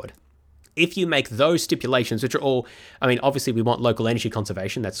assured. If you make those stipulations, which are all, obviously we want local energy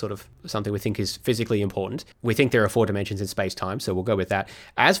conservation. That's sort of something we think is physically important. We think there are 4 dimensions in space-time, so we'll go with that.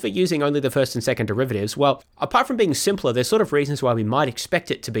 As for using only the first and second derivatives, well, apart from being simpler, there's sort of reasons why we might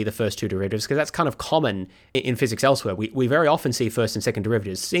expect it to be the first 2 derivatives, because that's kind of common in physics elsewhere. We very often see first and second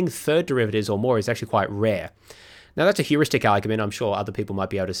derivatives. Seeing third derivatives or more is actually quite rare. Now, that's a heuristic argument. I'm sure other people might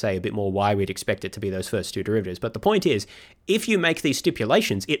be able to say a bit more why we'd expect it to be those first 2 derivatives. But the point is, if you make these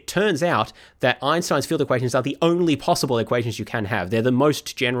stipulations, it turns out that Einstein's field equations are the only possible equations you can have. They're the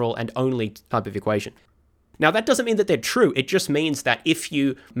most general and only type of equation. Now, that doesn't mean that they're true. It just means that if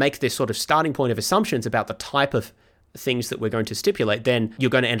you make this sort of starting point of assumptions about the type of things that we're going to stipulate, then you're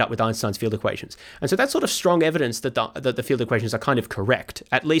going to end up with Einstein's field equations. And so that's sort of strong evidence that the field equations are kind of correct,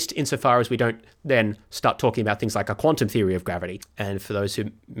 at least insofar as we don't then start talking about things like a quantum theory of gravity. And for those who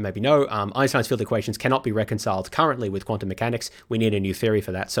maybe know, Einstein's field equations cannot be reconciled currently with quantum mechanics. We need a new theory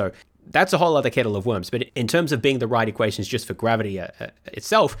for that. So that's a whole other kettle of worms. But in terms of being the right equations just for gravity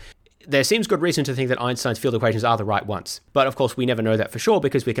itself, there seems good reason to think that Einstein's field equations are the right ones. But of course, we never know that for sure,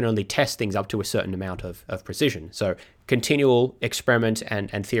 because we can only test things up to a certain amount of precision. So continual experiment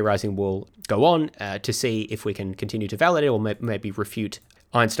and theorizing will go on to see if we can continue to validate or maybe refute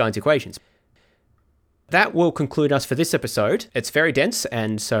Einstein's equations. That will conclude us for this episode. It's very dense,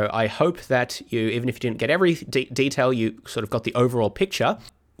 and so I hope that you, even if you didn't get every detail, you sort of got the overall picture.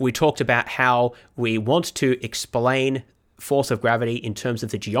 We talked about how we want to explain force of gravity in terms of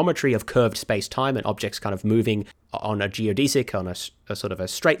the geometry of curved space-time and objects kind of moving on a geodesic, on a sort of a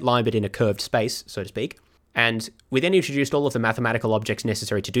straight line but in a curved space, so to speak. And we then introduced all of the mathematical objects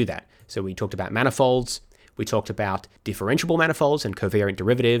necessary to do that. So we talked about manifolds, we talked about differentiable manifolds and covariant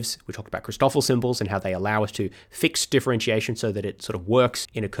derivatives, we talked about Christoffel symbols and how they allow us to fix differentiation so that it sort of works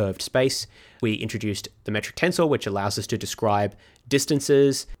in a curved space. We introduced the metric tensor, which allows us to describe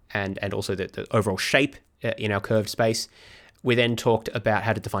distances and also the overall shape in our curved space. We then talked about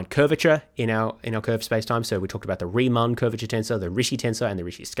how to define curvature in our curved spacetime. So we talked about the Riemann curvature tensor, the Ricci tensor, and the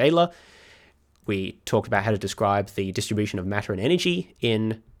Ricci scalar. We talked about how to describe the distribution of matter and energy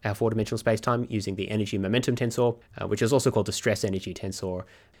in our 4-dimensional spacetime using the energy momentum tensor, which is also called the stress energy tensor.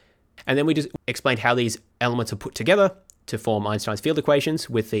 And then we just explained how these elements are put together to form Einstein's field equations,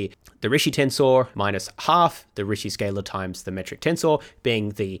 with the Ricci tensor minus half the Ricci scalar times the metric tensor being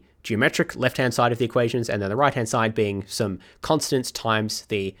the geometric left-hand side of the equations, and then the right-hand side being some constants times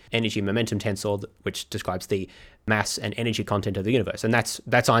the energy momentum tensor, which describes the mass and energy content of the universe. And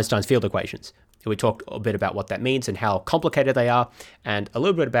that's Einstein's field equations. We talked a bit about what that means and how complicated they are, and a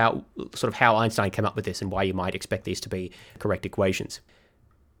little bit about sort of how Einstein came up with this and why you might expect these to be correct equations.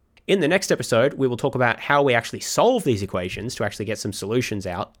 In the next episode, we will talk about how we actually solve these equations to actually get some solutions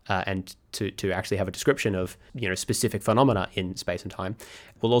out and to actually have a description of specific phenomena in space and time.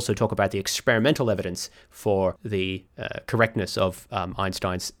 We'll also talk about the experimental evidence for the correctness of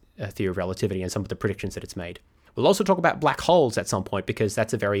Einstein's theory of relativity and some of the predictions that it's made. We'll also talk about black holes at some point, because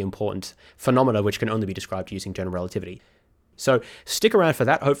that's a very important phenomena which can only be described using general relativity. So stick around for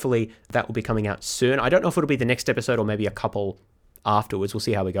that. Hopefully that will be coming out soon. I don't know if it'll be the next episode or maybe a couple afterwards. We'll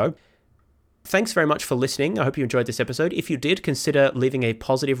see how we go. Thanks very much for listening. I hope you enjoyed this episode. If you did, consider leaving a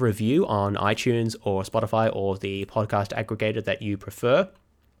positive review on iTunes or Spotify or the podcast aggregator that you prefer.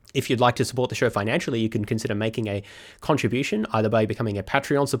 If you'd like to support the show financially, you can consider making a contribution either by becoming a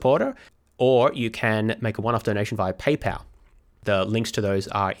Patreon supporter, or you can make a one-off donation via PayPal. The links to those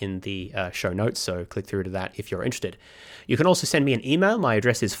are in the show notes, so click through to that if you're interested. You can also send me an email. My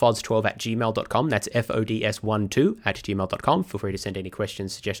address is fods12@gmail.com. That's FODS12@gmail.com. Feel free to send any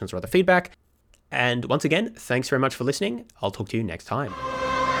questions, suggestions, or other feedback. And once again, thanks very much for listening. I'll talk to you next time.